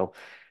scale.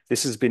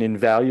 This has been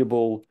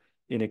invaluable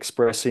in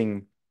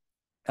expressing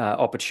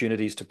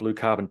opportunities to blue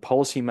carbon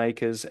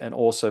policymakers, and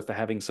also for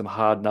having some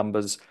hard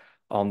numbers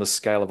on the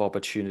scale of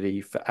opportunity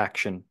for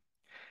action.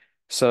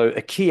 So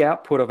a key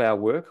output of our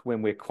work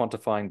when we're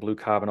quantifying blue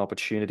carbon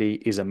opportunity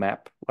is a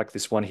map like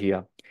this one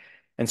here.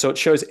 And so it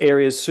shows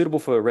areas suitable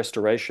for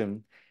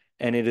restoration,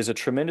 and it is a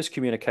tremendous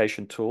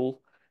communication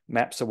tool.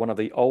 Maps are one of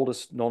the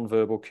oldest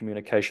non-verbal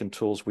communication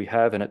tools we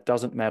have, and it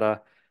doesn't matter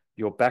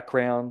your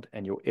background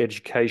and your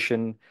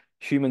education.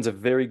 Humans are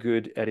very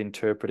good at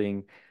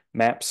interpreting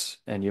maps,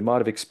 and you might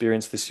have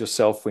experienced this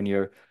yourself when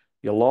you're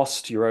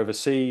lost, you're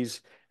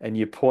overseas, and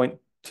you point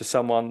to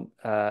someone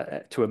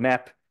to a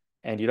map,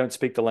 and you don't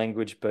speak the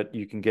language, but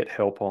you can get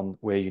help on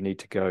where you need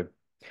to go.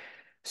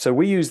 So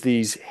we use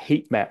these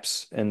heat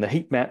maps, and the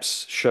heat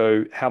maps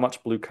show how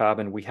much blue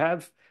carbon we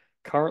have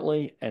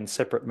currently, and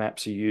separate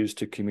maps are used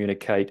to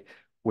communicate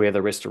where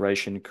the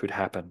restoration could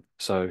happen.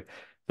 So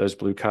those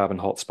blue carbon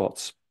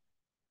hotspots.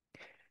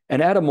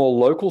 And at a more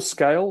local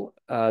scale,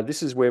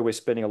 this is where we're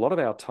spending a lot of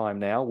our time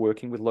now,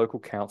 working with local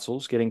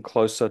councils, getting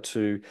closer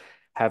to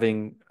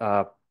having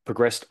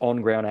progressed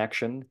on-ground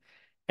action.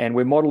 And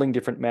we're modeling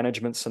different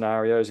management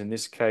scenarios. In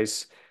this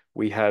case,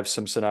 we have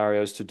some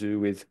scenarios to do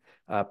with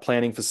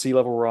planning for sea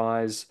level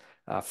rise,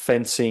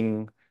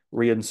 fencing,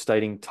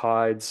 reinstating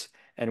tides,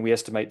 and we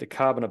estimate the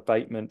carbon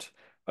abatement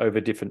over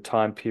different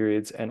time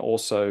periods, and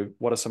also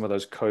what are some of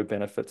those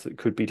co-benefits that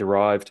could be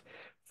derived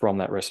from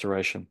that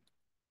restoration.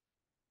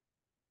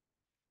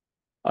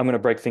 I'm going to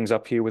break things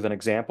up here with an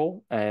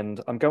example,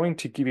 and I'm going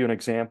to give you an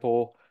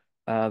example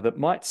that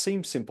might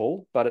seem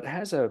simple, but it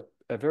has a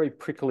very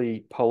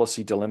prickly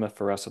policy dilemma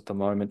for us at the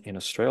moment in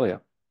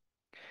Australia.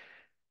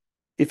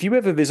 If you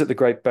ever visit the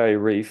Great Barrier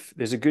Reef,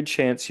 there's a good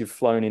chance you've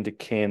flown into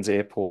Cairns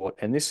Airport,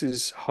 and this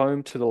is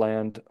home to the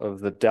land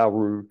of the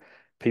Dauru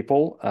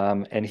people.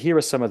 And here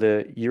are some of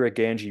the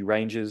Yirraganji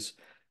Rangers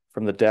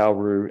from the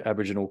Dauru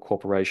Aboriginal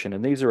Corporation.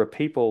 And these are a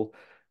people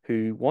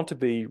who want to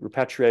be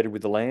repatriated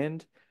with the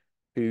land,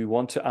 who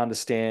want to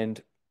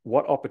understand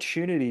what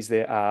opportunities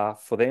there are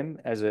for them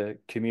as a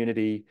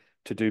community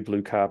to do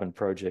blue carbon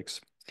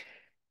projects.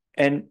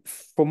 And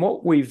from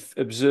what we've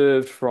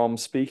observed from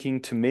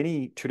speaking to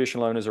many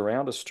traditional owners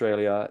around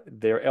Australia,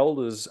 their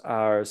elders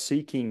are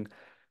seeking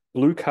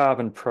blue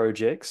carbon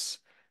projects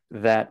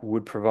that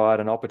would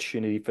provide an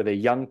opportunity for their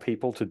young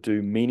people to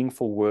do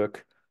meaningful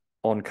work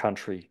on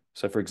country.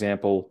 So, for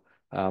example,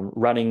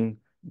 running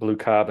blue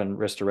carbon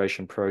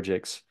restoration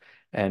projects.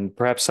 And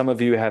perhaps some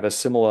of you have a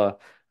similar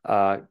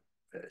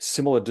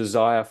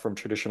desire from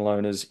traditional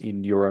owners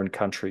in your own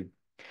country.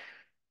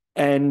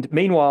 And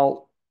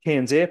meanwhile,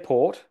 Cairns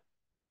Airport,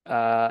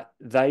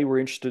 they were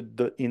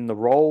interested in the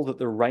role that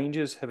the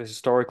rangers have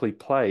historically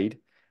played,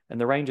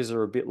 and the rangers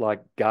are a bit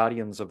like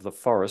guardians of the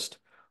forest.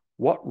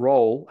 What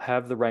role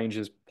have the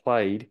rangers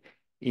played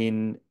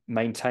in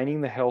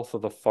maintaining the health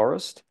of the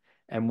forest,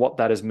 and what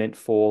that has meant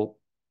for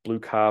blue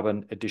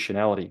carbon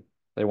additionality?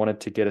 They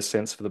wanted to get a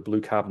sense for the blue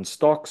carbon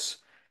stocks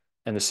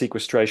and the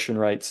sequestration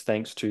rates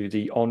thanks to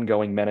the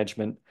ongoing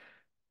management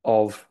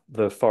of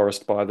the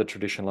forest by the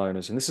traditional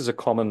owners. And this is a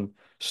common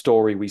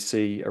story we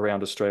see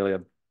around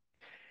Australia.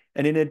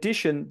 And in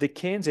addition, the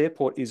Cairns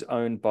Airport is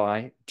owned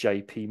by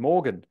JP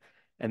Morgan,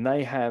 and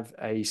they have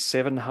a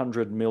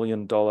 $700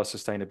 million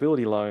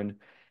sustainability loan,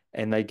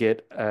 and they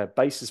get a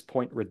basis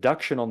point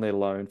reduction on their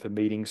loan for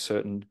meeting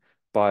certain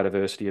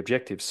biodiversity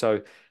objectives.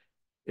 So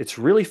it's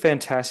really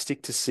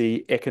fantastic to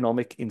see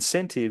economic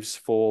incentives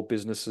for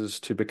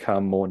businesses to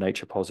become more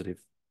nature positive.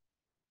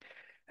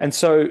 And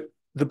so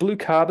the Blue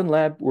Carbon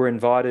Lab were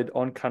invited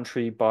on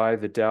country by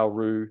the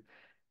Dauru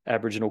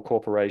Aboriginal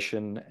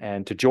Corporation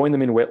and to join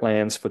them in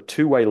wetlands for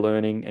two-way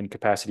learning and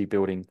capacity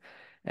building.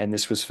 And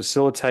this was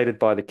facilitated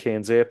by the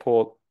Cairns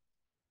Airport,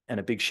 and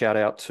a big shout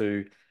out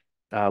to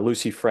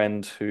Lucy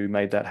Friend who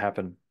made that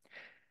happen.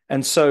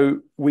 And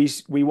so we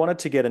wanted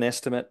to get an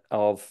estimate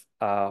of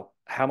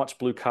how much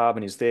blue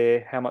carbon is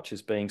there, how much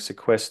is being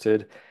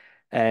sequestered,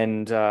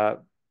 and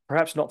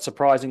perhaps not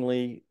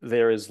surprisingly,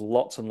 there is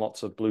lots and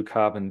lots of blue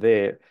carbon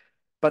there,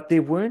 but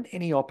there weren't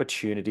any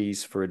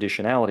opportunities for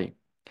additionality.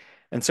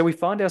 And so we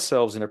find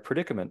ourselves in a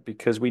predicament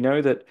because we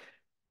know that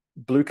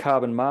blue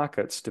carbon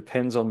markets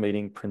depends on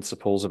meeting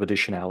principles of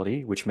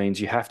additionality, which means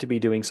you have to be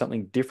doing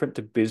something different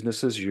to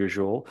business as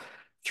usual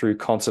through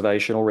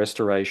conservation or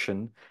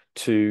restoration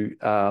to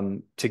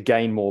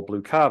gain more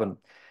blue carbon.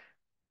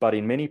 But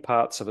in many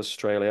parts of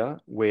Australia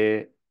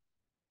where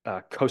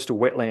coastal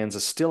wetlands are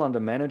still under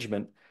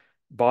management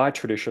by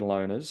traditional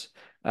owners,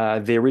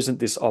 there isn't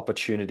this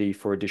opportunity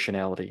for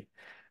additionality.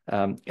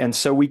 And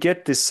so we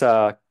get this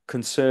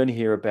concern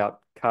here about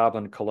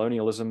carbon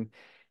colonialism,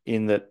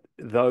 in that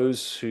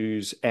those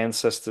whose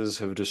ancestors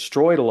have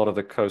destroyed a lot of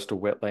the coastal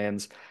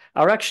wetlands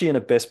are actually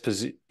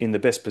in the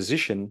best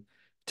position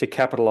to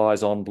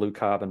capitalize on blue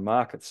carbon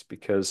markets,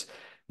 because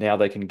now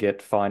they can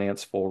get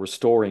finance for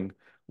restoring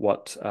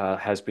what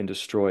has been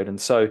destroyed.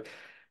 And so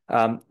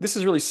this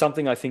is really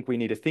something I think we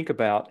need to think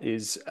about,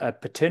 is a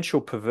potential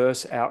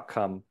perverse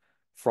outcome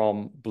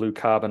from blue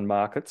carbon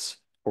markets,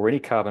 or any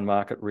carbon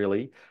market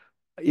really.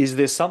 Is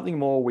there something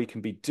more we can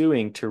be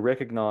doing to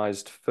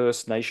recognize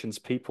First Nations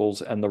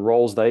peoples and the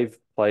roles they've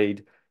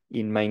played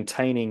in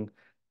maintaining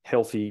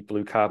healthy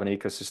blue carbon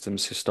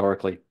ecosystems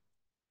historically?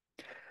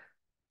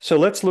 So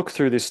let's look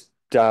through this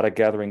data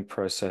gathering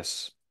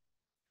process.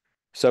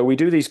 So we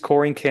do these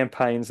coring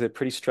campaigns. They're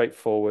pretty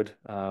straightforward.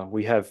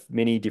 We have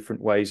many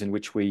different ways in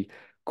which we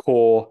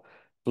core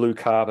blue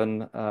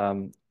carbon,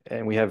 and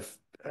we have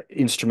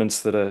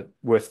instruments that are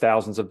worth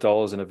thousands of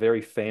dollars and are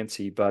very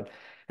fancy, but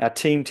our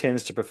team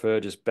tends to prefer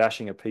just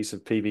bashing a piece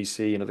of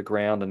PVC into the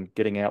ground and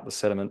getting out the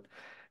sediment.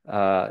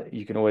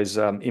 You can always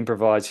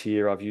improvise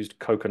here. I've used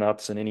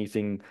coconuts and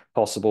anything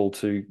possible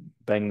to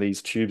bang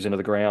these tubes into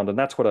the ground, and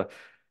that's what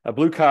a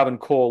blue carbon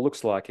core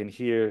looks like. And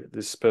here,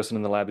 this person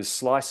in the lab is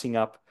slicing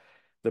up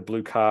the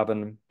blue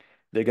carbon.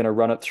 They're going to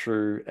run it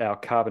through our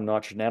carbon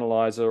nitrogen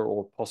analyzer,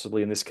 or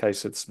possibly in this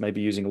case, it's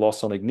maybe using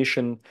loss on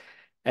ignition,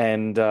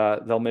 and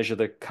they'll measure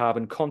the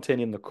carbon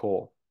content in the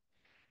core.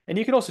 And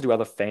you can also do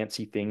other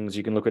fancy things.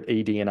 You can look at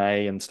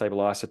eDNA and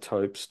stable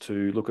isotopes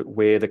to look at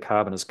where the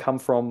carbon has come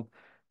from.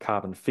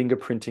 Carbon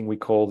fingerprinting, we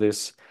call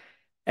this.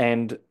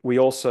 And we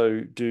also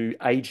do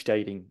age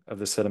dating of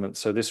the sediment.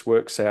 So this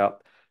works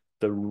out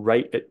the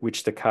rate at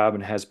which the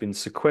carbon has been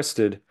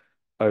sequestered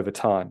over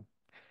time.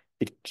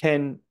 It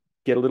can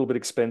get a little bit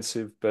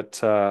expensive, but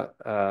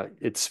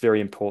it's very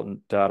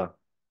important data.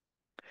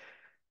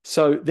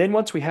 So then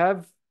once we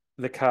have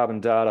the carbon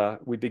data,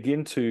 we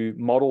begin to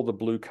model the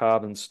blue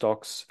carbon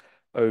stocks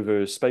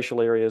over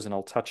spatial areas, and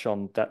I'll touch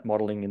on that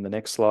modeling in the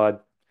next slide.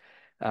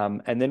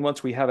 And then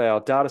once we have our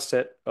data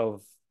set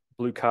of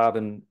blue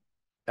carbon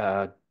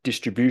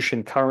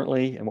distribution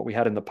currently and what we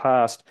had in the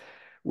past,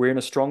 we're in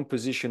a strong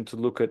position to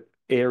look at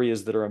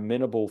areas that are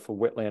amenable for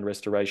wetland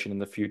restoration in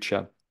the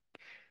future.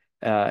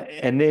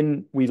 And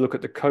then we look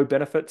at the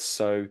co-benefits.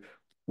 So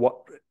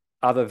what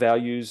other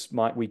values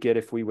might we get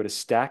if we were to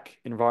stack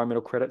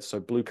environmental credits?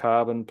 So blue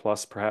carbon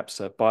plus perhaps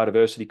a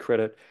biodiversity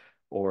credit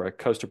or a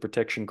coastal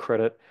protection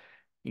credit,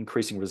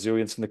 increasing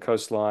resilience in the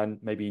coastline,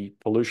 maybe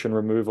pollution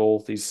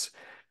removal. These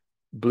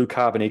blue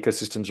carbon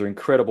ecosystems are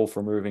incredible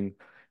for removing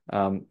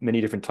many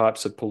different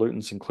types of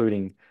pollutants,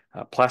 including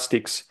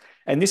plastics.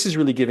 And this is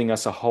really giving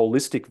us a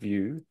holistic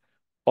view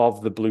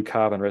of the blue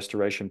carbon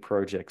restoration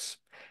projects.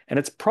 And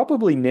it's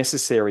probably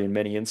necessary in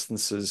many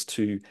instances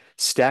to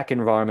stack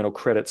environmental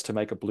credits to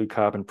make a blue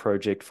carbon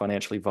project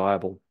financially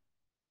viable.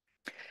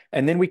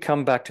 And then we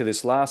come back to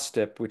this last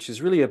step, which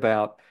is really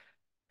about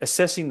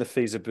assessing the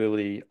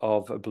feasibility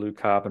of a blue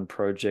carbon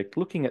project,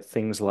 looking at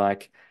things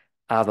like,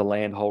 are the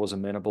landholders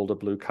amenable to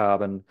blue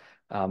carbon?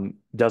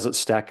 Does it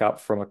stack up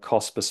from a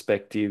cost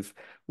perspective?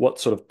 What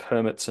sort of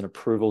permits and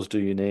approvals do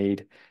you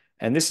need?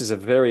 And this is a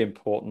very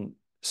important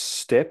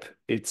step.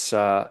 It's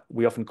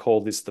we often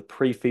call this the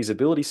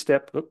pre-feasibility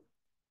step.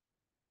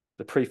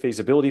 The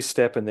pre-feasibility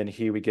step, and then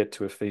here we get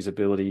to a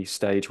feasibility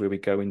stage where we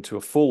go into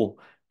a full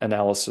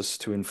analysis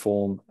to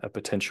inform a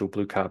potential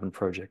blue carbon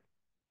project.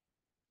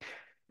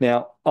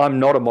 Now, I'm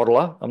not a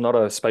modeler. I'm not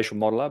a spatial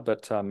modeler,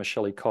 but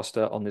Michelle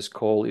Costa on this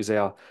call is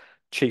our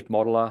chief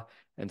modeler,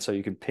 and so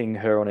you can ping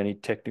her on any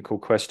technical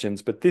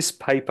questions. But this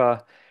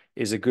paper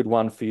is a good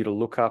one for you to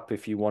look up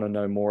if you want to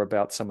know more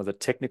about some of the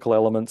technical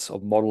elements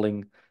of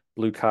modeling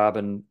blue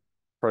carbon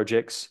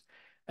projects.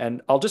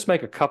 And I'll just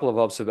make a couple of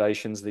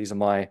observations. These are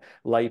my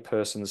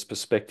layperson's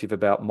perspective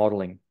about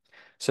modeling.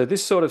 So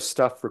this sort of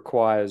stuff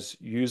requires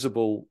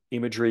usable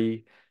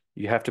imagery.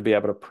 You have to be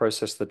able to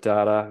process the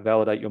data,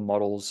 validate your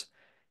models,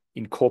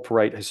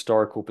 incorporate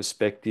historical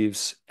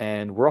perspectives,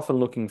 and we're often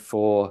looking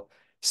for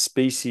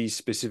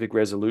species-specific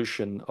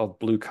resolution of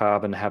blue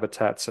carbon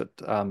habitats at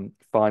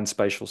fine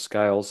spatial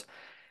scales.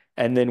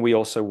 And then we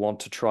also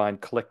want to try and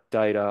collect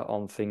data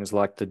on things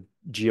like the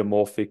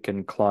geomorphic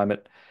and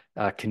climate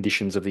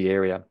conditions of the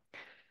area.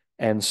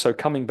 And so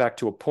coming back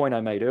to a point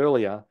I made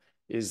earlier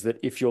is that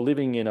if you're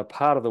living in a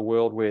part of the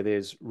world where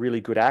there's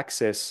really good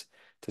access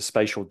to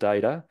spatial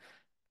data,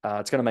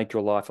 it's going to make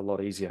your life a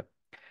lot easier.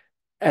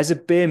 As a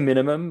bare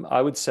minimum,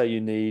 I would say you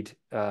need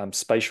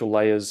spatial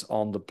layers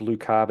on the blue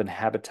carbon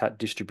habitat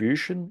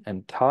distribution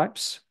and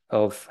types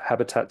of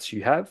habitats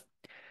you have.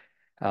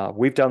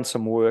 We've done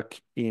some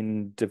work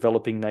in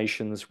developing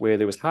nations where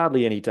there was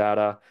hardly any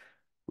data.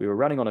 We were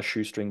running on a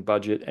shoestring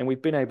budget, and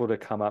we've been able to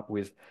come up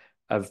with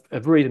a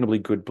reasonably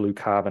good blue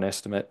carbon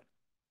estimate.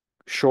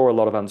 Sure, a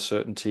lot of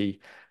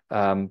uncertainty,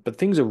 but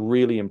things are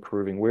really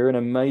improving. We're in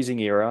an amazing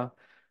era.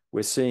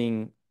 We're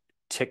seeing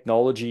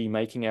technology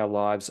making our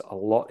lives a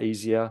lot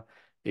easier.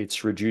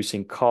 It's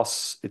reducing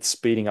costs. It's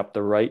speeding up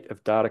the rate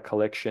of data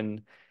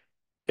collection.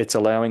 It's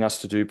allowing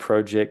us to do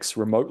projects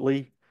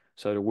remotely,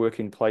 so to work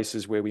in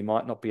places where we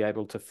might not be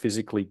able to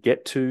physically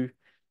get to.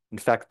 In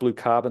fact, Blue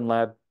Carbon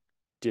Lab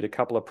did a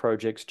couple of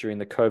projects during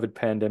the COVID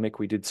pandemic.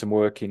 We did some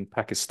work in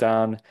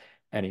Pakistan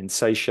and in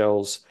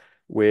Seychelles,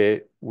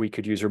 where we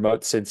could use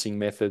remote sensing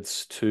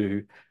methods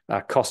to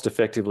cost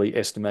effectively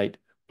estimate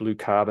blue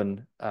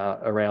carbon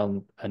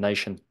around a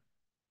nation.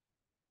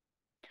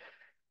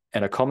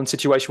 And a common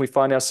situation we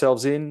find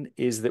ourselves in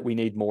is that we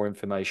need more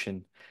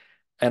information.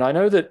 And I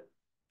know that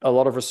a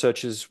lot of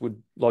researchers would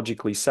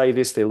logically say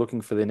this, they're looking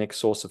for their next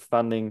source of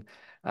funding,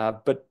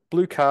 but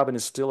blue carbon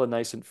is still a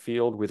nascent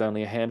field with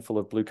only a handful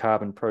of blue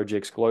carbon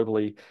projects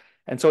globally.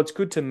 And so it's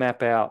good to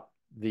map out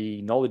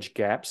the knowledge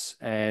gaps.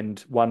 And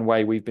one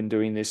way we've been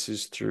doing this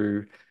is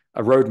through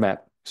a roadmap.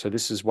 So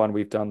this is one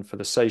we've done for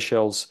the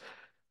Seychelles.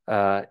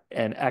 And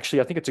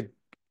actually, I think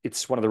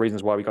it's one of the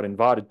reasons why we got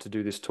invited to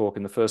do this talk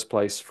in the first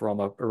place from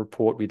a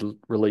report we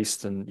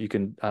released, and you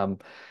can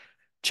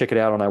check it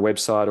out on our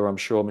website, or I'm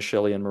sure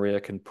Michelle and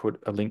Maria can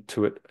put a link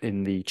to it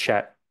in the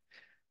chat.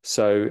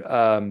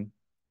 So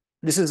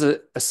this is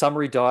a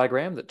summary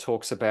diagram that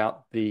talks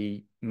about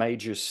the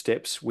major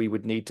steps we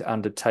would need to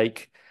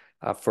undertake.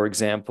 For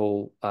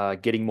example,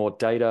 getting more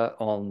data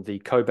on the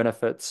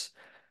co-benefits,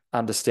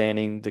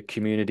 understanding the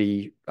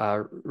community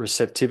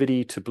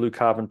receptivity to blue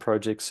carbon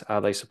projects,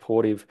 are they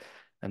supportive,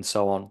 and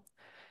so on.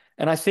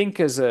 And I think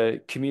as a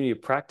community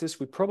of practice,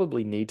 we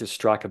probably need to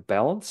strike a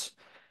balance.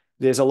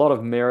 there's a lot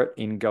of merit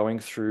in going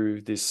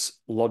through this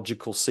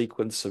logical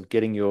sequence of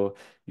getting your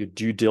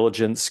due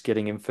diligence,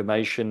 getting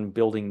information,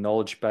 building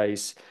knowledge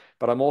base.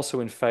 But I'm also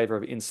in favor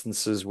of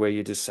instances where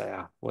you just say,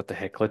 what the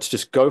heck, let's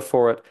just go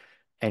for it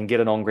and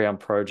get an on-ground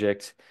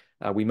project.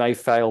 We may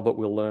fail, but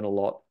we'll learn a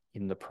lot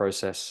in the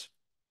process.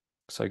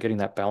 So getting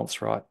that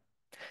balance right.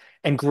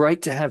 And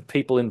great to have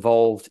people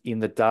involved in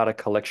the data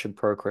collection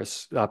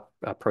process,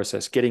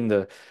 getting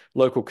the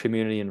local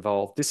community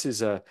involved. This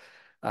is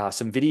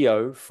some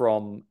video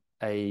from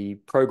a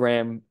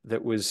program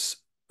that was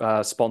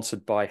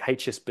sponsored by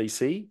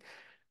HSBC,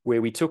 where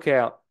we took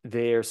out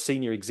their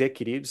senior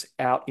executives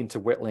out into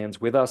wetlands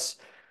with us.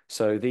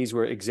 So these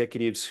were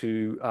executives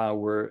who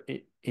were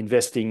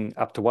investing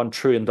up to $1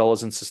 trillion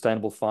in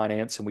sustainable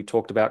finance. And we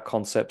talked about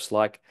concepts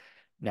like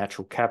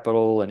natural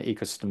capital and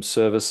ecosystem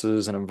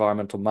services and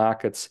environmental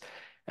markets.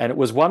 And it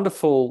was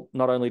wonderful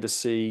not only to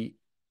see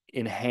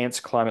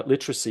enhanced climate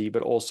literacy,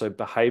 but also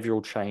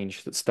behavioral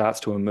change that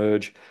starts to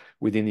emerge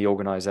within the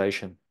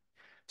organization.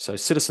 So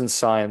citizen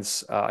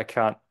science, I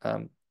can't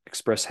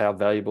express how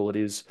valuable it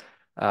is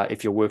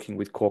if you're working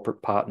with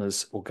corporate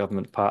partners or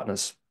government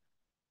partners.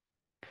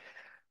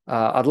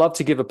 I'd love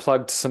to give a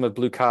plug to some of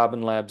Blue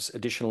Carbon Lab's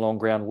additional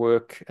on-ground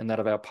work and that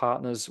of our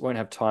partners. Won't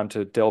have time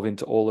to delve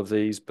into all of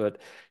these, but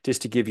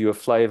just to give you a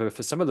flavor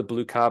for some of the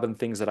blue carbon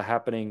things that are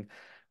happening,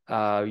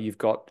 you've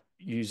got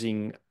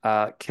using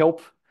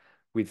kelp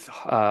with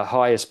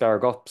high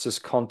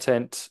asparagopsis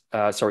content,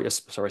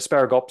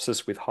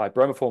 asparagopsis with high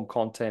bromoform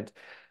content,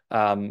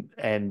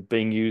 and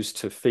being used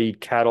to feed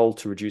cattle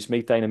to reduce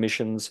methane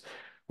emissions.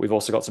 We've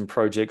also got some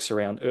projects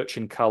around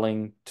urchin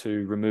culling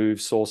to remove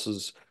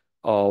sources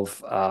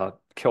of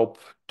kelp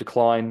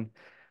decline.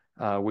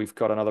 We've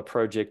got another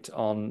project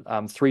on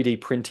 3D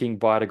printing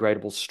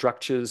biodegradable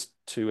structures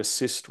to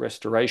assist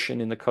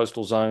restoration in the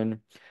coastal zone.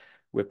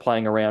 We're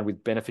playing around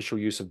with beneficial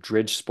use of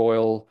dredge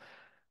spoil.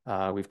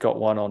 We've got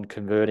one on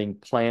converting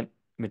plant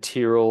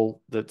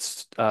material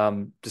that's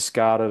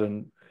discarded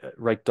and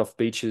raked off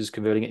beaches,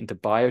 converting it into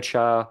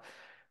biochar.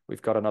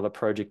 We've got another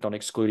project on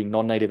excluding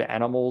non-native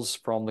animals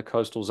from the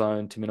coastal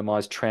zone to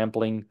minimize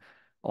trampling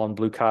on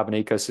blue carbon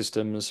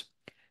ecosystems.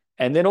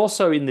 And then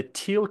also in the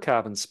teal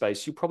carbon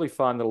space, you'll probably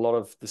find that a lot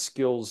of the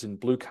skills in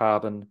blue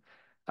carbon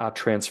are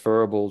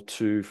transferable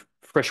to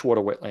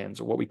freshwater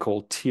wetlands, or what we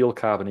call teal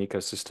carbon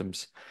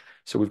ecosystems.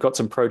 So we've got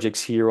some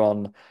projects here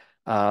on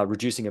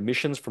reducing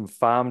emissions from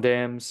farm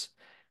dams,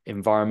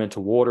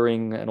 environmental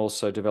watering, and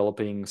also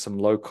developing some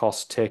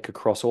low-cost tech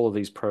across all of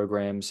these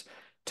programs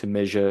to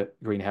measure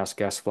greenhouse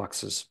gas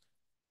fluxes.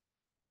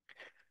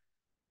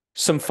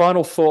 Some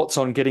final thoughts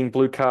on getting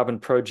blue carbon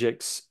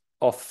projects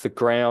off the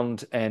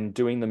ground and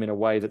doing them in a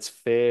way that's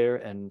fair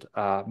and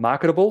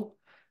marketable.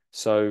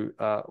 So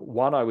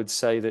one, I would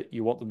say that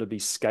you want them to be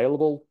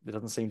scalable. There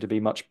doesn't seem to be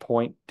much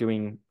point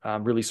doing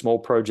really small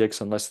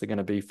projects unless they're going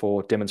to be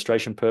for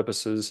demonstration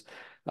purposes.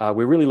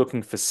 We're really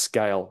looking for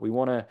scale. We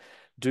want to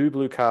do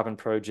blue carbon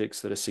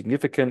projects that are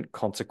significant,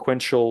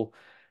 consequential,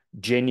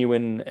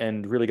 genuine,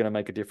 and really going to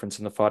make a difference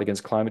in the fight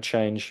against climate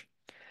change.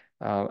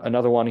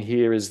 Another one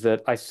here is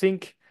that I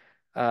think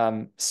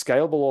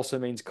scalable also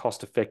means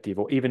cost effective,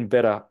 or even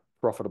better,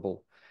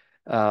 profitable.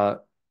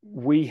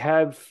 We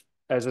have,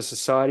 as a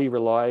society,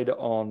 relied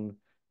on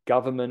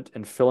government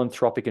and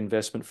philanthropic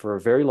investment for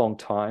a very long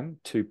time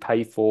to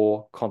pay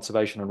for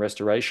conservation and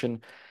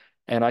restoration.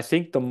 And I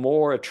think the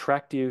more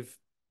attractive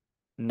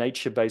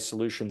nature-based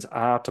solutions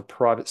are to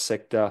private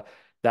sector,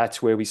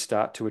 that's where we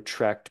start to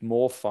attract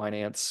more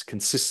finance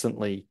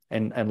consistently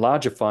and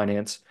larger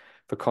finance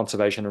for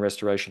conservation and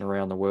restoration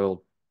around the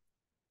world.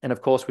 And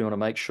of course, we want to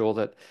make sure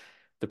that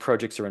the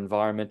projects are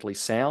environmentally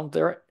sound.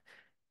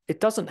 It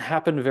doesn't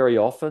happen very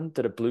often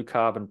that a blue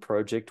carbon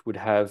project would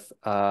have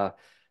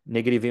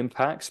negative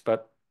impacts,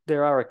 but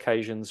there are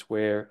occasions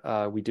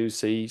where we do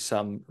see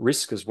some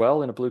risk as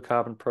well in a blue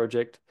carbon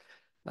project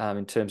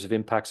in terms of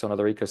impacts on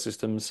other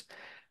ecosystems.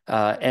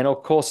 And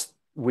of course,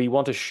 we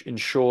want to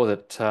ensure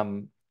that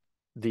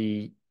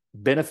the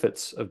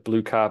benefits of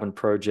blue carbon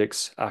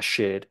projects are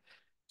shared.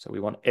 So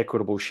we want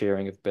equitable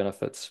sharing of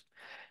benefits.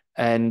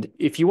 And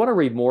if you want to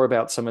read more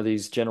about some of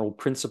these general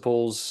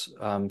principles,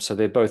 so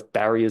they're both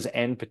barriers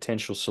and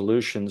potential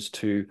solutions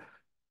to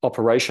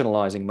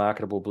operationalizing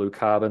marketable blue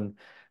carbon,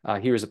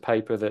 here is a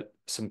paper that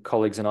some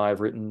colleagues and I have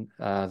written.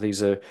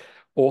 These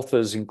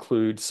authors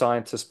include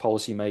scientists,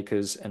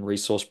 policymakers, and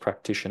resource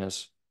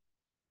practitioners.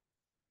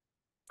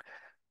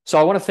 So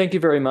I want to thank you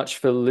very much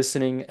for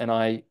listening, and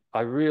I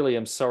really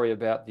am sorry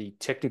about the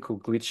technical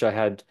glitch I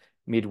had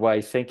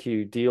midway. Thank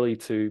you dearly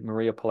to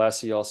Maria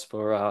Palacios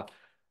for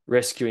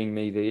rescuing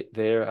me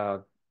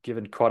there,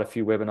 given quite a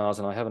few webinars,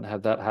 and I haven't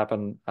had that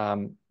happen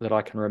that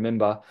I can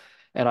remember.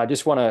 And I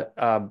just want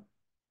to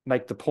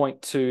make the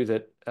point too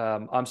that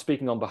I'm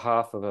speaking on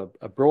behalf of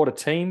a broader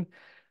team.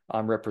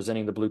 I'm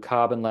representing the Blue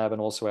Carbon Lab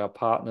and also our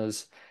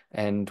partners.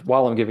 And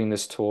while I'm giving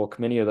this talk,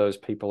 many of those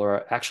people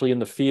are actually in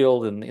the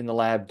field and in the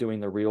lab doing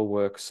the real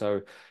work.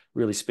 So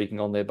really speaking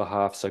on their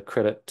behalf. So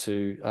credit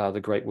to the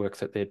great work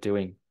that they're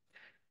doing.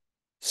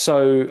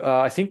 So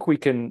I think we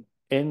can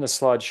end the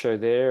slideshow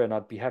there, and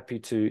I'd be happy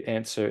to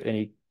answer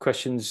any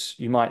questions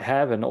you might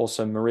have. And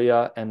also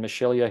Maria and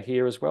Michelle are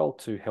here as well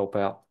to help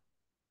out.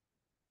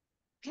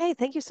 Okay,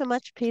 thank you so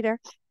much, Peter.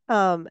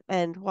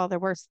 And while there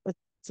were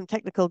some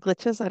technical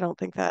glitches, I don't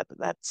think that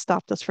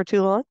stopped us for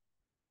too long.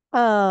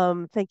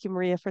 Thank you,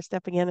 Maria, for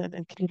stepping in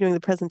and continuing the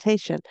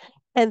presentation.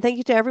 And thank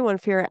you to everyone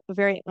for your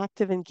very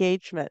active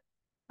engagement.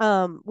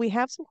 We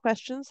have some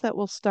questions that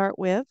we'll start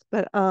with,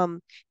 but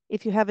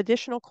if you have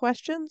additional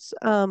questions,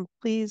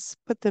 please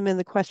put them in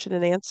the question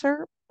and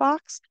answer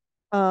box.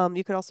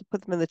 You could also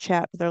put them in the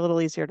chat, but they're a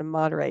little easier to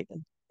moderate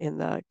in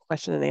the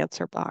question and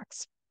answer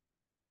box.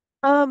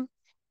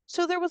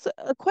 So there was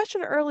a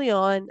question early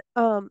on,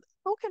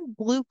 how can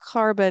blue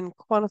carbon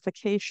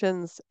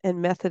quantifications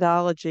and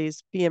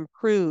methodologies be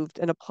improved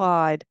and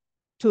applied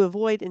to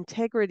avoid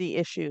integrity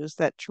issues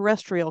that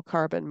terrestrial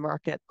carbon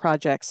market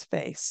projects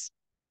face?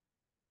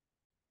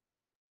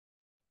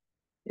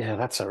 Yeah,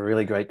 that's a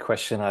really great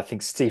question. I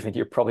think, Stephen,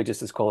 you're probably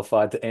just as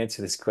qualified to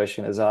answer this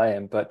question as I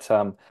am. But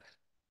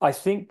I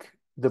think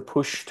the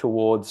push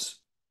towards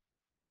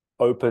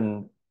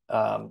open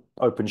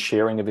open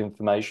sharing of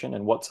information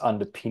and what's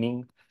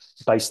underpinning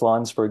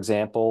baselines, for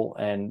example,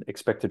 and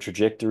expected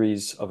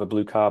trajectories of a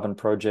blue carbon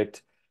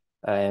project.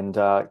 And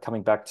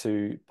coming back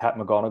to Pat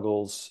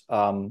McGonigal's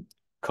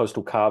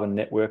coastal carbon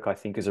network, I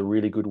think is a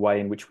really good way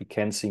in which we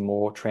can see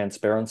more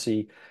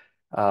transparency.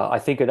 I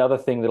think another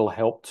thing that'll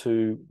help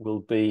too will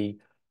be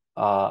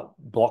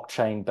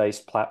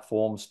blockchain-based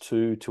platforms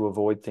too, to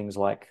avoid things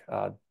like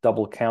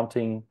double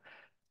counting.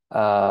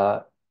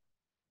 Yeah,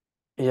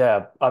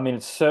 I mean,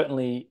 it's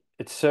certainly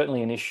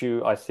an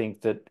issue I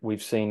think that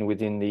we've seen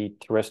within the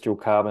terrestrial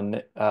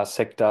carbon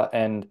sector,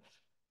 and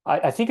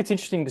I think it's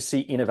interesting to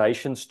see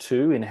innovations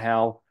too in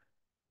how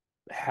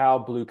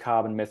blue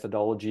carbon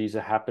methodologies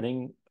are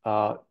happening.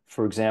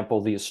 For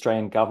example, the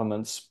Australian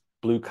government's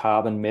blue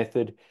carbon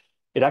method,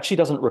 it actually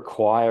doesn't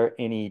require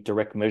any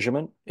direct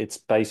measurement. It's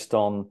based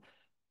on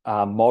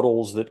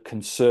models that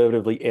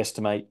conservatively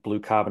estimate blue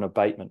carbon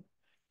abatement.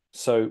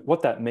 So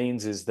what that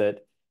means is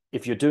that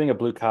if you're doing a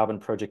blue carbon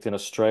project in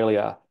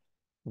Australia,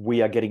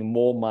 we are getting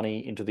more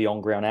money into the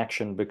on-ground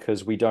action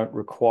because we don't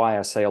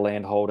require, say, a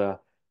landholder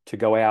to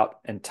go out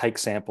and take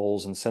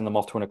samples and send them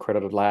off to an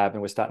accredited lab.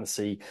 And we're starting to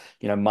see,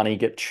 money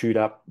get chewed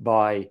up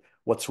by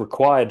what's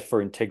required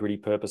for integrity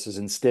purposes.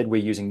 Instead,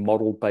 we're using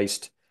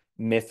model-based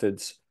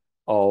methods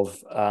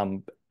of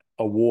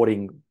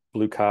awarding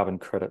blue carbon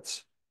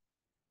credits.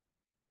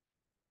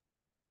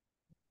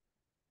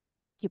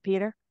 Thank you,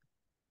 Peter.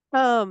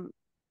 Um,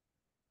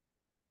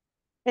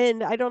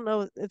 and I don't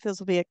know if this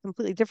will be a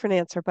completely different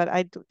answer, but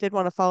I did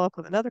want to follow up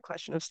with another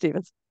question of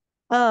Stephen's.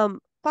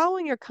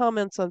 Following your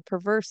comments on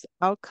perverse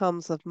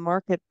outcomes of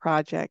market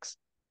projects,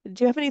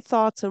 do you have any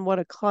thoughts on what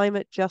a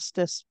climate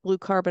justice blue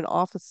carbon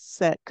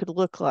offset could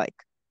look like?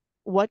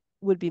 What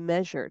would be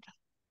measured?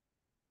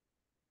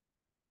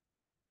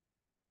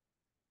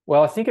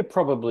 Well, I think it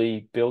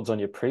probably builds on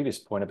your previous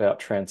point about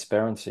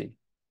transparency.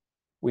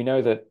 We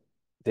know that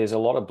there's a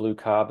lot of blue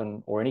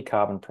carbon or any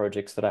carbon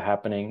projects that are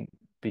happening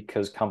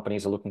because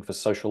companies are looking for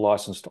social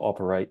license to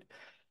operate.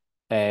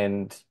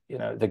 And,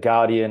 The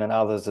Guardian and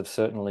others have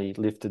certainly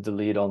lifted the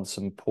lid on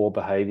some poor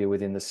behavior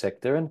within the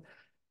sector. And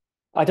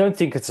I don't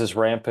think it's as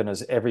rampant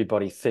as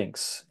everybody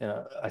thinks.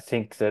 I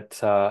think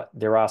that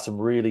there are some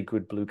really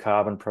good blue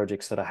carbon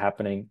projects that are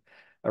happening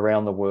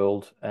around the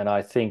world. And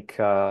I think,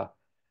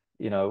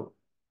 you know,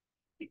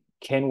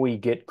 can we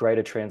get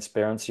greater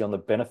transparency on the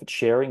benefit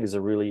sharing is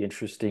a really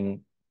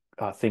interesting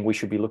thing we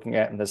should be looking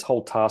at. And there's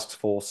whole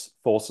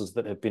forces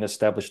that have been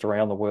established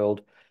around the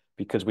world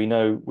because we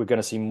know we're going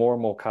to see more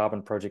and more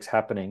carbon projects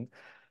happening.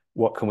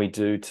 What can we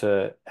do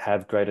to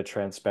have greater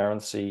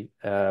transparency?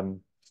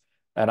 And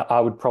I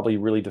would probably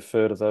really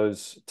defer to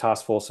those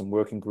task force and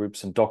working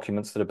groups and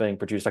documents that are being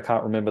produced. I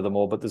can't remember them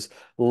all, but there's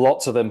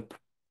lots of them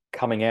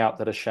coming out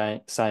that are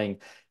saying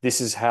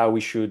this is how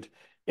we should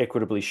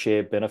equitably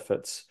share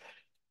benefits.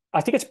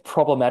 I think it's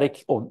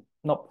problematic, or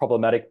not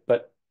problematic,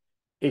 but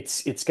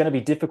it's going to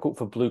be difficult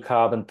for blue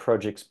carbon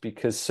projects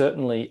because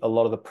certainly a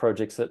lot of the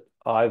projects that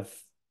I've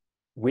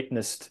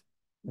witnessed,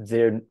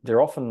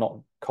 they're often not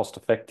cost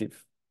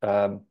effective.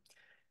 At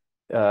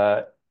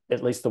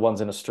least the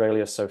ones in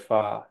Australia so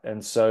far.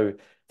 And so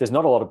there's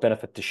not a lot of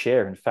benefit to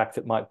share. In fact,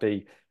 it might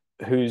be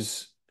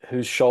who's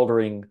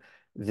shouldering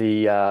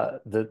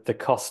the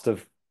cost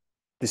of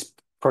this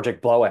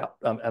project blowout.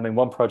 I mean,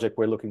 one project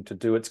we're looking to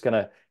do, it's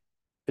going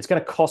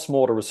to cost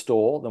more to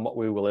restore than what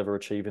we will ever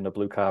achieve in a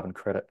blue carbon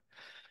credit.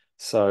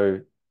 So,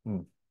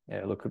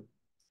 yeah, look, a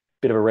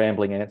bit of a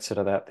rambling answer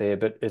to that there,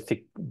 but I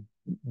think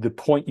the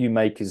point you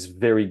make is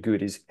very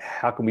good, is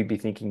how can we be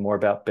thinking more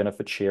about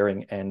benefit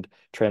sharing and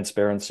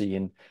transparency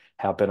in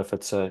how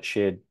benefits are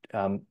shared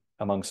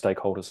among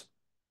stakeholders.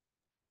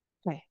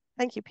 Okay,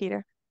 thank you,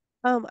 Peter.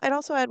 I'd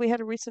also add we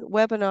had a recent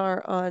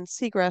webinar on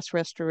seagrass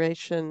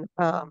restoration,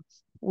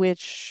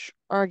 which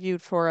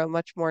argued for a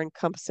much more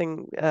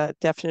encompassing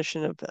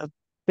definition of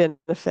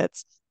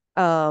benefits.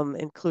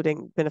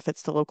 including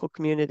benefits to local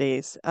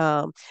communities.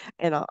 And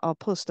I'll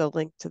post a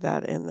link to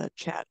that in the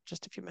chat in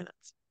just a few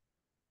minutes.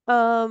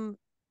 Um,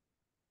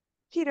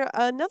 Peter,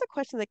 another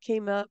question that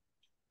came up.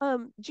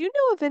 Do you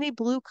know of any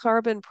blue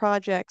carbon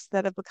projects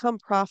that have become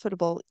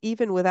profitable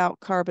even without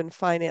carbon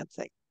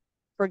financing?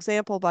 For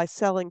example, by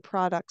selling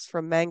products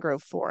from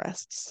mangrove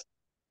forests.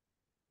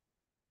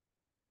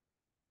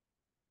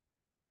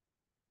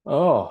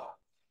 Oh,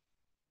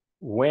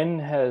 when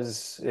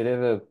has it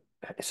ever?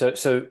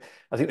 So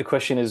I think the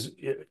question is,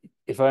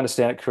 if I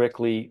understand it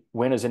correctly,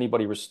 when has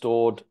anybody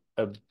restored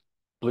a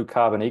blue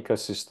carbon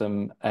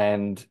ecosystem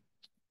and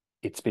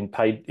it's been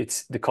paid,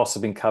 the costs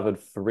have been covered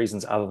for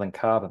reasons other than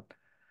carbon?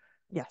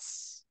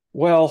 Yes.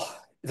 Well,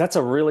 that's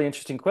a really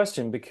interesting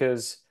question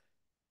because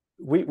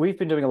we've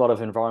been doing a lot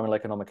of environmental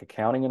economic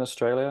accounting in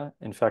Australia.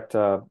 In fact,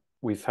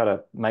 we've had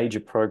a major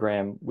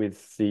program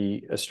with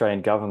the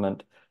Australian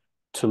government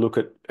to look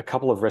at a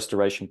couple of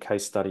restoration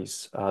case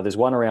studies. There's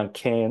one around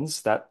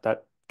Cairns,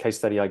 that case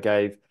study I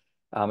gave,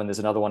 and there's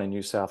another one in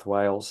New South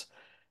Wales.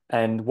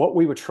 And what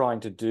we were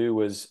trying to do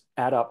was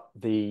add up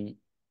the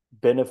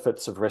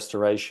benefits of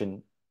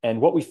restoration.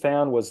 And what we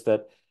found was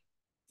that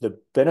the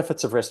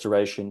benefits of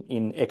restoration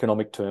in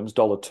economic terms,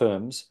 dollar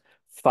terms,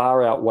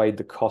 far outweighed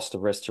the cost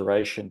of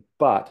restoration.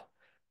 But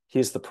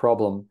here's the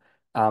problem.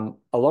 A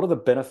lot of the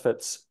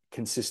benefits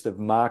consist of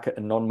market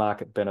and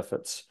non-market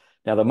benefits.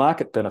 Now, the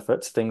market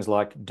benefits, things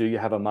like, do you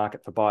have a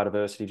market for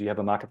biodiversity? Do you have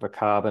a market for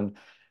carbon?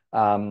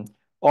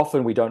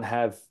 Often we don't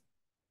have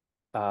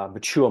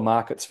mature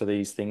markets for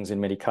these things in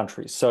many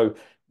countries. So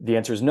the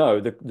answer is no.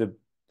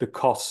 The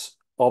costs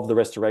of the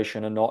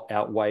restoration are not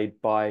outweighed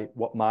by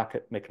what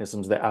market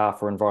mechanisms there are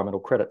for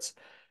environmental credits.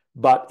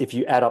 But if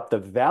you add up the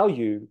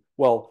value,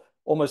 well,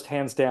 almost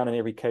hands down in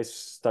every case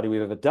study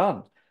we've ever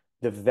done,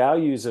 the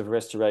values of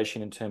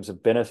restoration in terms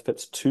of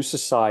benefits to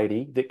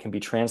society that can be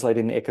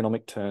translated in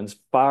economic terms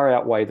far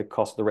outweigh the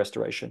cost of the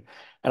restoration.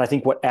 And I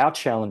think what our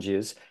challenge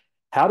is,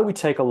 how do we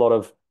take a lot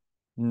of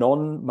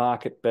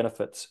non-market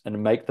benefits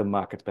and make them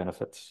market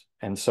benefits?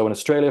 And so in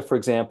Australia, for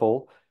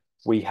example,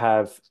 we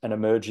have an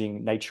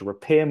emerging nature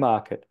repair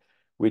market,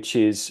 which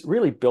is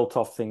really built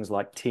off things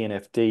like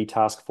TNFD,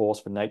 Task Force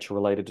for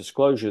Nature-Related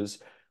Disclosures,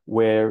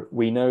 where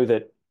we know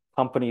that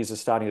companies are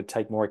starting to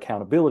take more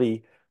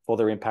accountability for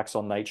their impacts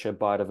on nature,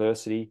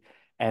 biodiversity,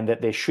 and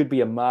that there should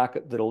be a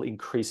market that'll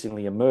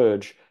increasingly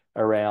emerge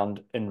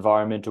around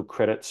environmental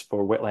credits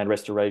for wetland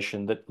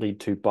restoration that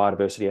lead to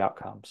biodiversity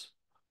outcomes.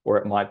 Or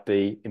it might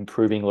be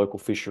improving local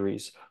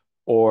fisheries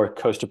or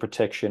coastal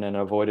protection and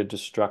avoided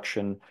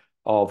destruction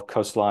of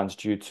coastlines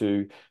due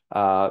to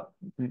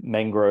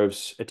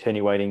mangroves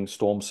attenuating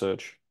storm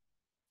surge.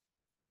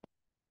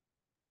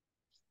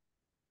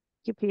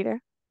 Thank you, Peter.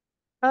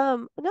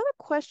 Another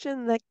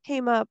question that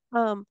came up,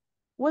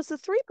 was the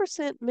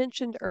 3%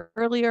 mentioned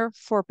earlier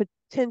for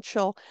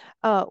potential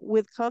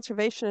with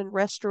conservation and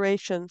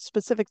restoration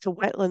specific to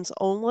wetlands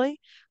only,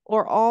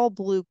 or all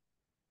blue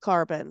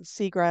carbon,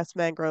 seagrass,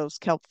 mangroves,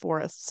 kelp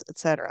forests,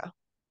 etc.?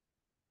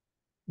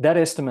 That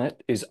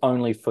estimate is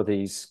only for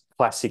these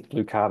classic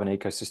blue carbon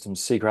ecosystems,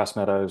 seagrass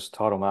meadows,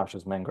 tidal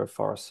marshes, mangrove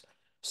forests.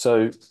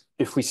 So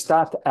if we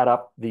start to add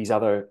up these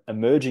other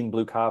emerging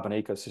blue carbon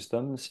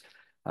ecosystems,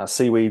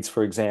 seaweeds,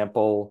 for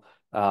example,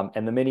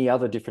 and the many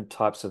other different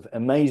types of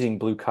amazing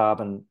blue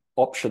carbon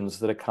options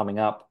that are coming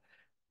up,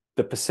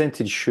 the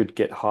percentage should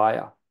get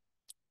higher.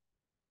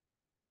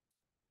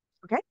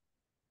 Okay,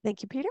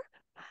 thank you, Peter.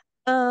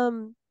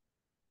 Um,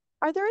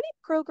 Are there any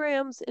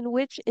programs in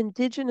which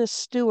Indigenous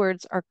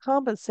stewards are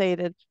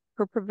compensated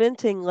for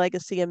preventing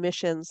legacy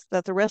emissions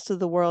that the rest of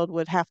the world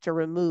would have to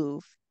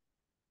remove?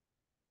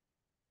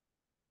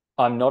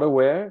 I'm not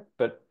aware,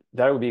 but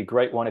that would be a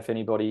great one if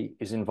anybody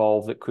is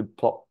involved that could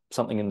plot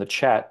something in the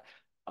chat.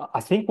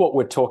 I think what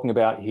we're talking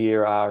about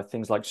here are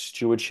things like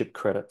stewardship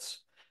credits,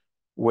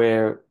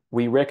 where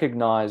we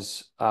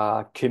recognize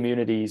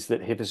communities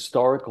that have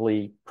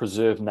historically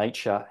preserved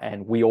nature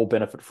and we all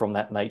benefit from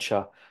that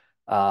nature,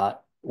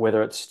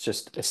 whether it's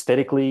just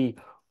aesthetically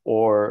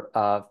or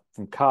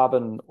from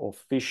carbon or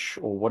fish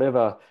or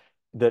whatever,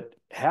 that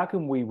how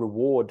can we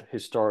reward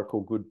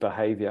historical good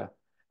behavior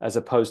as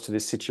opposed to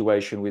this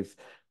situation with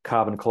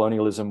carbon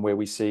colonialism where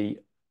we see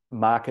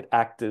market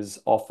actors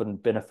often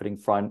benefiting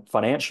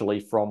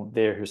financially from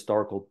their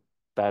historical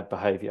bad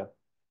behavior.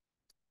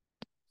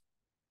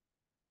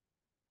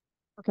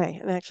 Okay,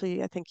 and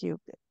actually, I think you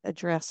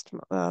addressed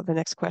the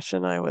next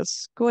question I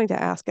was going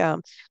to ask.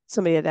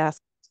 Somebody had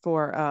asked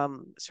for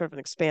sort of an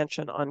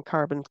expansion on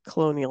carbon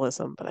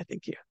colonialism, but I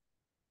think you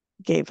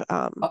gave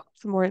some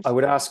more I info.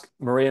 would ask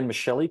Maria and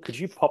Michelle, could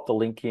you pop the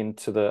link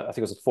into the, I think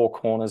it was a Four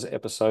Corners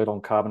episode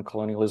on carbon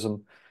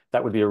colonialism?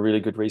 That would be a really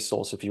good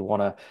resource if you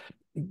want to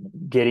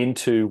get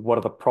into what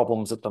are the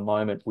problems at the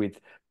moment with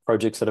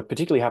projects that are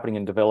particularly happening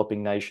in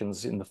developing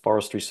nations in the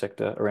forestry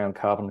sector around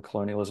carbon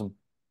colonialism.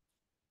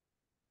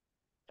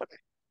 Okay.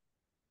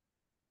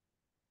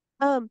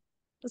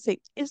 Let's see.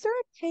 Is there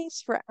a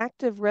case for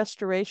active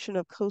restoration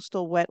of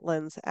coastal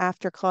wetlands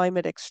after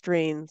climate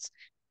extremes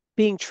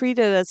being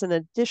treated as an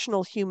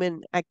additional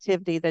human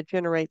activity that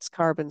generates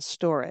carbon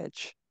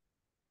storage.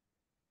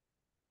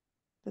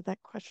 Did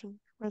that question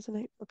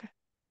resonate? Okay.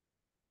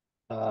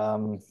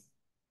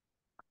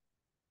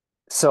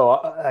 So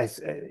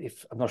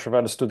if I'm not sure if I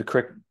understood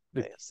the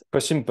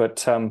question,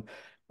 but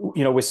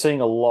we're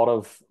seeing a lot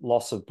of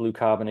loss of blue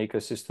carbon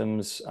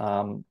ecosystems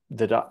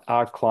that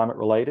are climate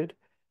related,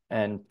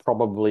 and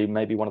probably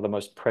maybe one of the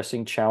most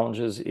pressing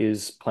challenges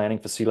is planning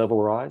for sea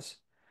level rise.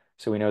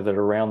 So we know that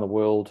around the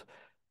world,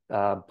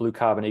 blue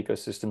carbon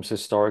ecosystems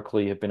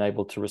historically have been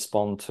able to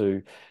respond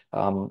to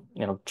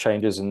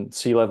changes in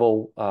sea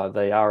level.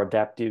 They are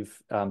adaptive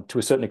to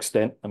a certain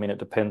extent. I mean, it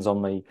depends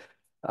on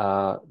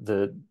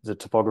the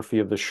topography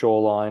of the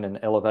shoreline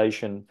and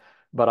elevation,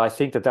 but I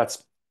think that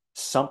that's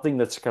something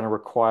that's going to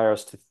require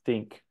us to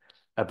think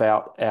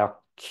about our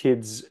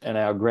kids and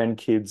our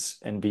grandkids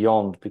and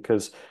beyond,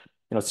 because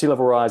sea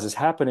level rise is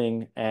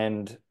happening,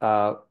 and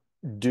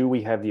do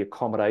we have the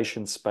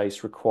accommodation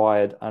space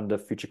required under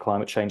future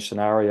climate change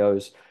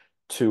scenarios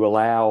to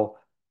allow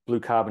blue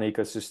carbon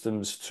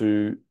ecosystems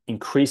to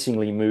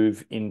increasingly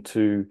move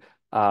into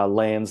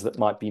lands that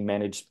might be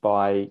managed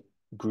by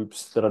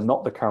groups that are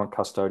not the current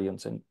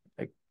custodians? And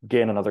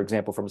again, another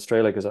example from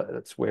Australia, because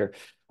that's where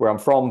I'm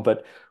from,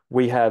 but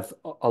we have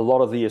a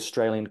lot of the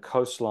Australian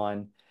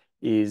coastline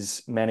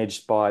is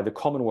managed by the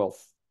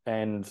Commonwealth,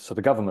 and so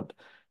the government.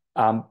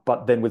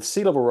 But then with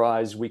sea level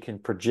rise, we can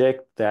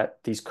project that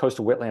these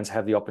coastal wetlands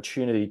have the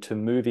opportunity to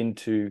move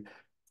into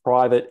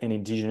private and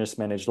Indigenous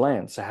managed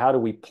land. So how do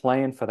we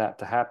plan for that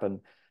to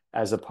happen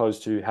as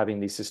opposed to having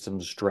these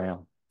systems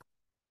drown?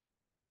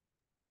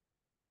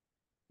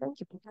 Thank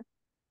you, Peter.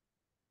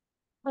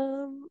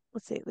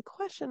 Let's see, the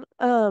question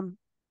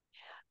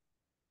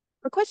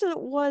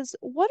was,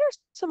 what are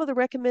some of the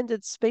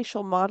recommended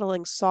spatial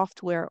modeling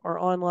software or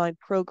online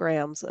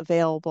programs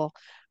available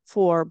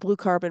for blue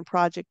carbon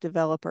project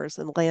developers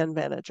and land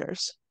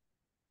managers?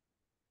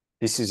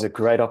 This is a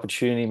great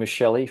opportunity,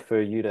 Michelle,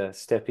 for you to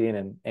step in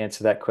and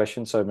answer that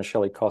question. So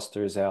Michelle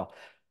Costa is our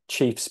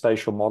Chief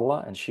Spatial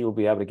Modeler, and she will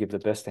be able to give the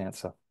best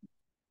answer.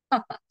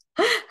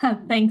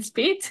 Thanks,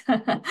 Pete.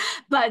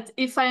 But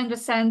if I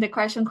understand the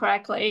question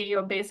correctly,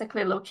 you're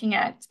basically looking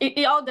at,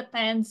 it all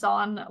depends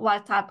on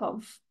what type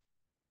of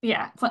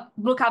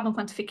blue carbon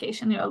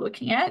quantification you're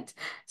looking at.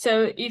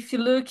 So if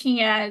you're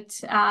looking at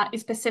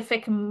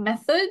specific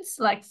methods,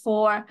 like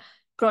for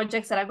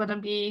projects that are going to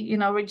be,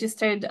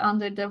 registered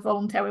under the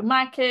voluntary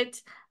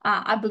market,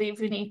 I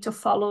believe you need to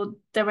follow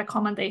the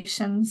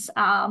recommendations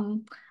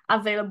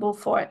available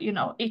for,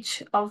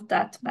 each of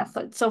that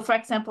method. So for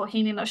example,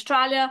 here in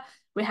Australia,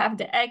 we have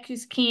the ECU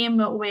scheme,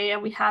 where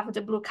we have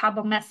the blue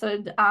carbon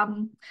method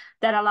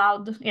that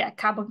allowed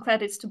carbon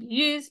credits to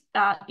be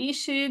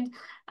issued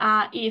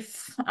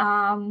if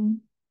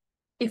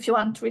you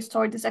want to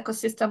restore these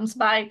ecosystems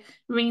by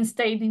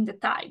reinstating the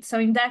tide. So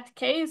in that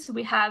case,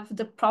 we have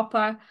the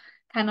proper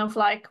kind of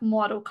like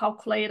model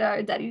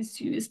calculator that is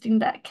used in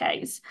that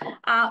case.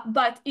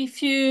 But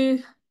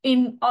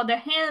in other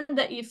hand,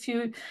 if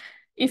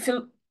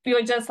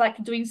you're just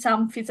like doing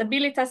some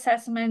feasibility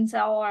assessments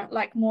or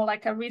like more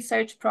like a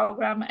research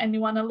program, and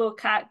you want to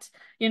look at,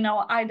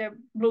 either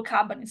blue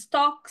carbon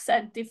stocks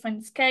at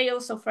different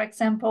scales. So for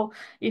example,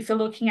 if you're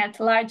looking at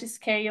large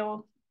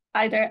scale,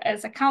 either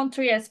as a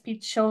country, as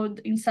Pete showed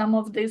in some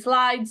of the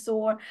slides,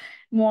 or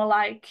more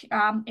like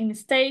in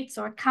states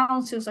or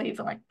councils, or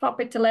even like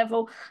property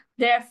level,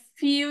 there are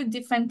few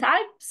different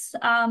types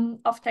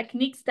of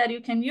techniques that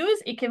you can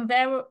use. It can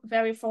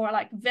vary for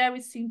like very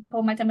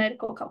simple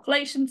mathematical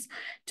calculations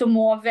to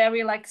more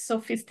very like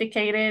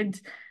sophisticated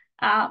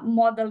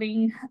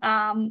modeling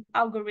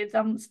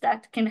algorithms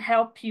that can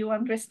help you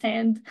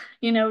understand,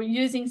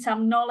 using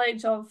some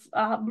knowledge of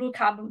blue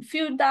carbon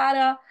field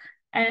data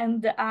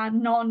and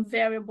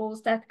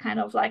non-variables that kind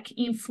of like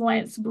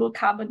influence blue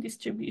carbon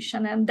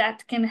distribution, and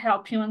that can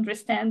help you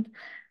understand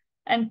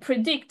and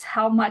predict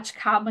how much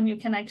carbon you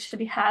can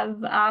actually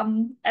have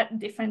at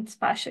different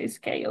spatial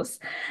scales.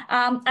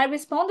 I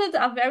responded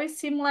a very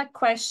similar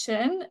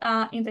question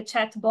in the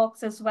chat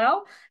box as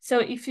well. So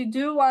if you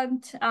do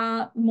want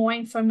more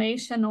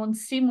information on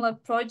similar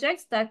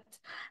projects that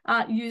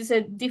use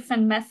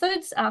different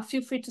methods,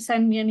 feel free to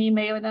send me an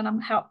email, and then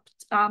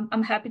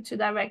I'm happy to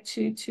direct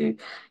you to,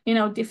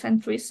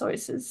 different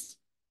resources.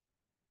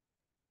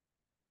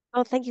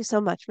 Oh, thank you so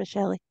much,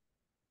 Michelle.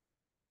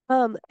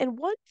 And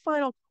one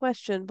final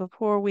question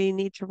before we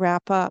need to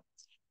wrap up.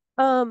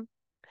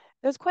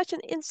 There's a question.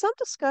 In some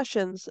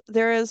discussions,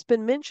 there has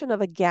been mention of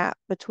a gap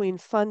between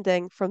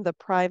funding from the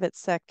private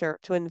sector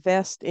to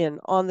invest in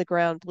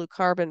on-the-ground blue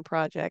carbon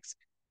projects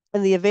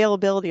and the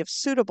availability of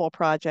suitable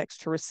projects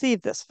to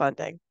receive this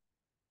funding.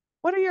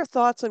 What are your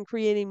thoughts on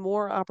creating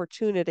more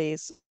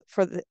opportunities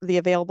for the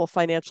available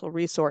financial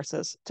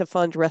resources to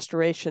fund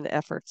restoration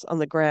efforts on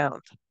the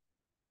ground?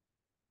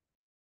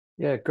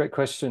 Yeah, great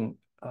question.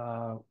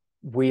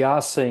 We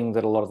are seeing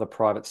that a lot of the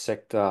private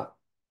sector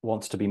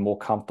wants to be more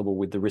comfortable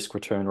with the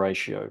risk-return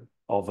ratio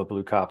of a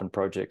blue carbon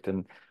project,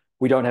 and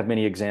we don't have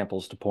many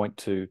examples to point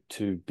to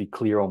be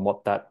clear on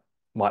what that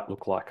might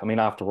look like. I mean,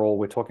 after all,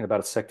 we're talking about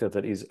a sector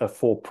that is a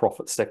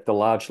for-profit sector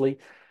largely.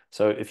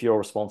 So if you're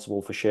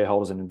responsible for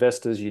shareholders and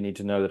investors, you need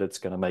to know that it's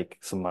going to make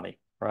some money,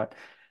 right?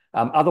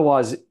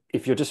 Otherwise,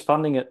 if you're just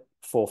funding it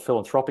for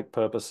philanthropic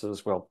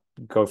purposes, well,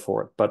 go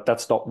for it. But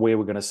that's not where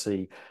we're going to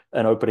see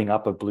an opening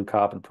up of blue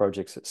carbon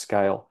projects at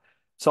scale.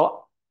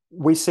 So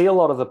we see a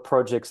lot of the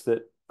projects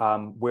that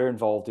we're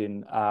involved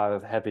in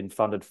have been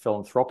funded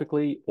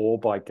philanthropically or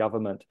by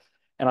government.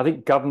 And I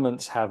think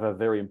governments have a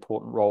very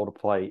important role to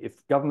play.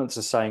 If governments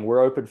are saying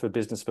we're open for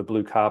business for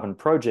blue carbon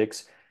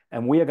projects,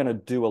 and we are going to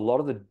do a lot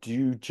of the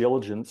due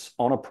diligence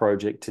on a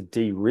project to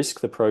de-risk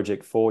the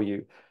project for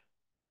you,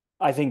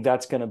 I think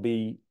that's going to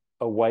be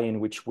a way in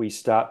which we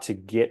start to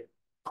get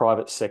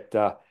private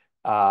sector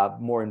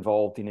more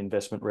involved in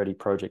investment-ready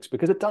projects,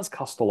 because it does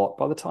cost a lot.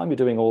 By the time you're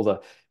doing all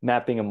the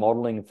mapping and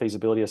modeling and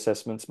feasibility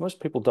assessments, most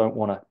people don't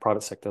want a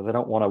private sector. They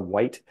don't want to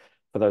wait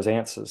for those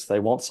answers. They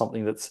want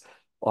something that's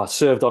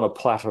served on a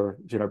platter,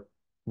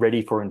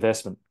 ready for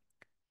investment.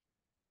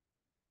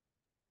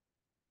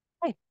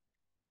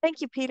 Thank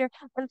you, Peter.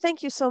 And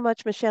thank you so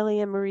much, Michelle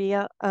and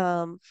Maria,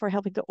 for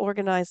helping to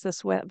organize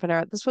this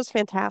webinar. This was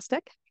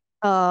fantastic.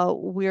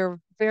 We're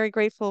very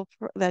grateful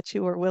that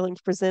you were willing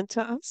to present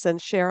to us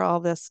and share all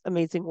this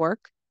amazing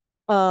work.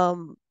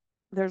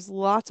 There's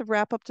lots of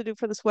wrap up to do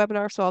for this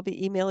webinar, so I'll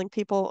be emailing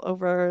people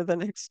over the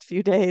next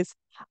few days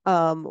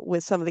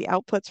with some of the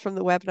outputs from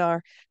the webinar.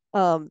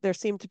 There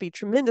seemed to be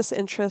tremendous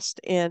interest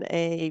in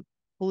a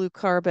blue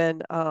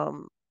carbon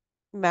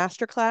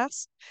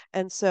masterclass.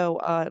 And so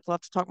I'd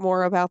love to talk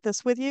more about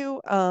this with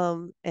you. I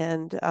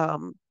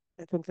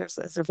think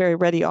there's a very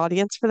ready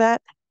audience for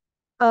that.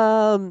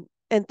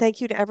 And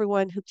thank you to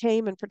everyone who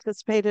came and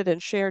participated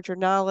and shared your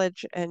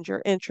knowledge and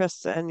your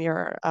interests and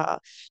your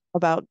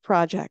about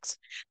projects.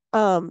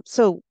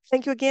 So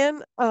thank you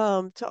again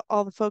to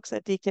all the folks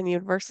at Deakin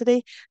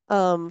University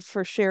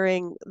for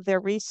sharing their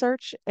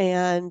research.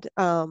 And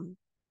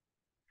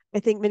I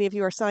think many of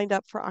you are signed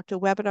up for Octo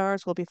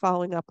webinars. We'll be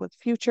following up with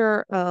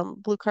future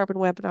blue carbon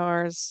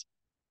webinars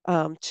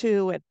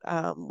too.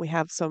 And we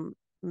have some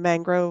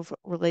mangrove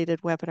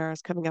related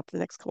webinars coming up in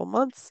the next couple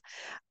months.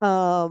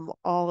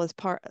 All as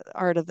part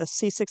of the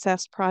Sea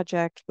Success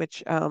project,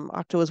 which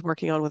Octo is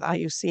working on with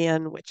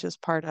IUCN, which is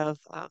part of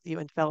the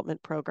UN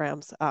Development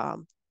Program's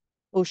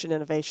Ocean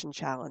Innovation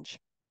Challenge.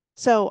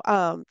 So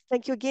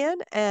thank you again,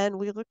 and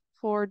we look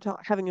forward to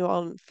having you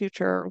on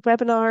future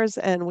webinars,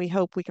 and we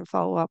hope we can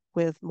follow up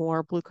with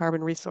more blue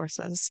carbon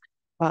resources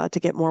to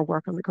get more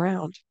work on the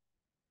ground.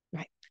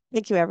 Right.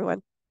 Thank you,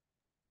 everyone.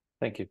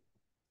 Thank you.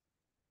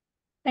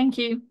 Thank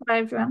you. Bye,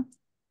 everyone.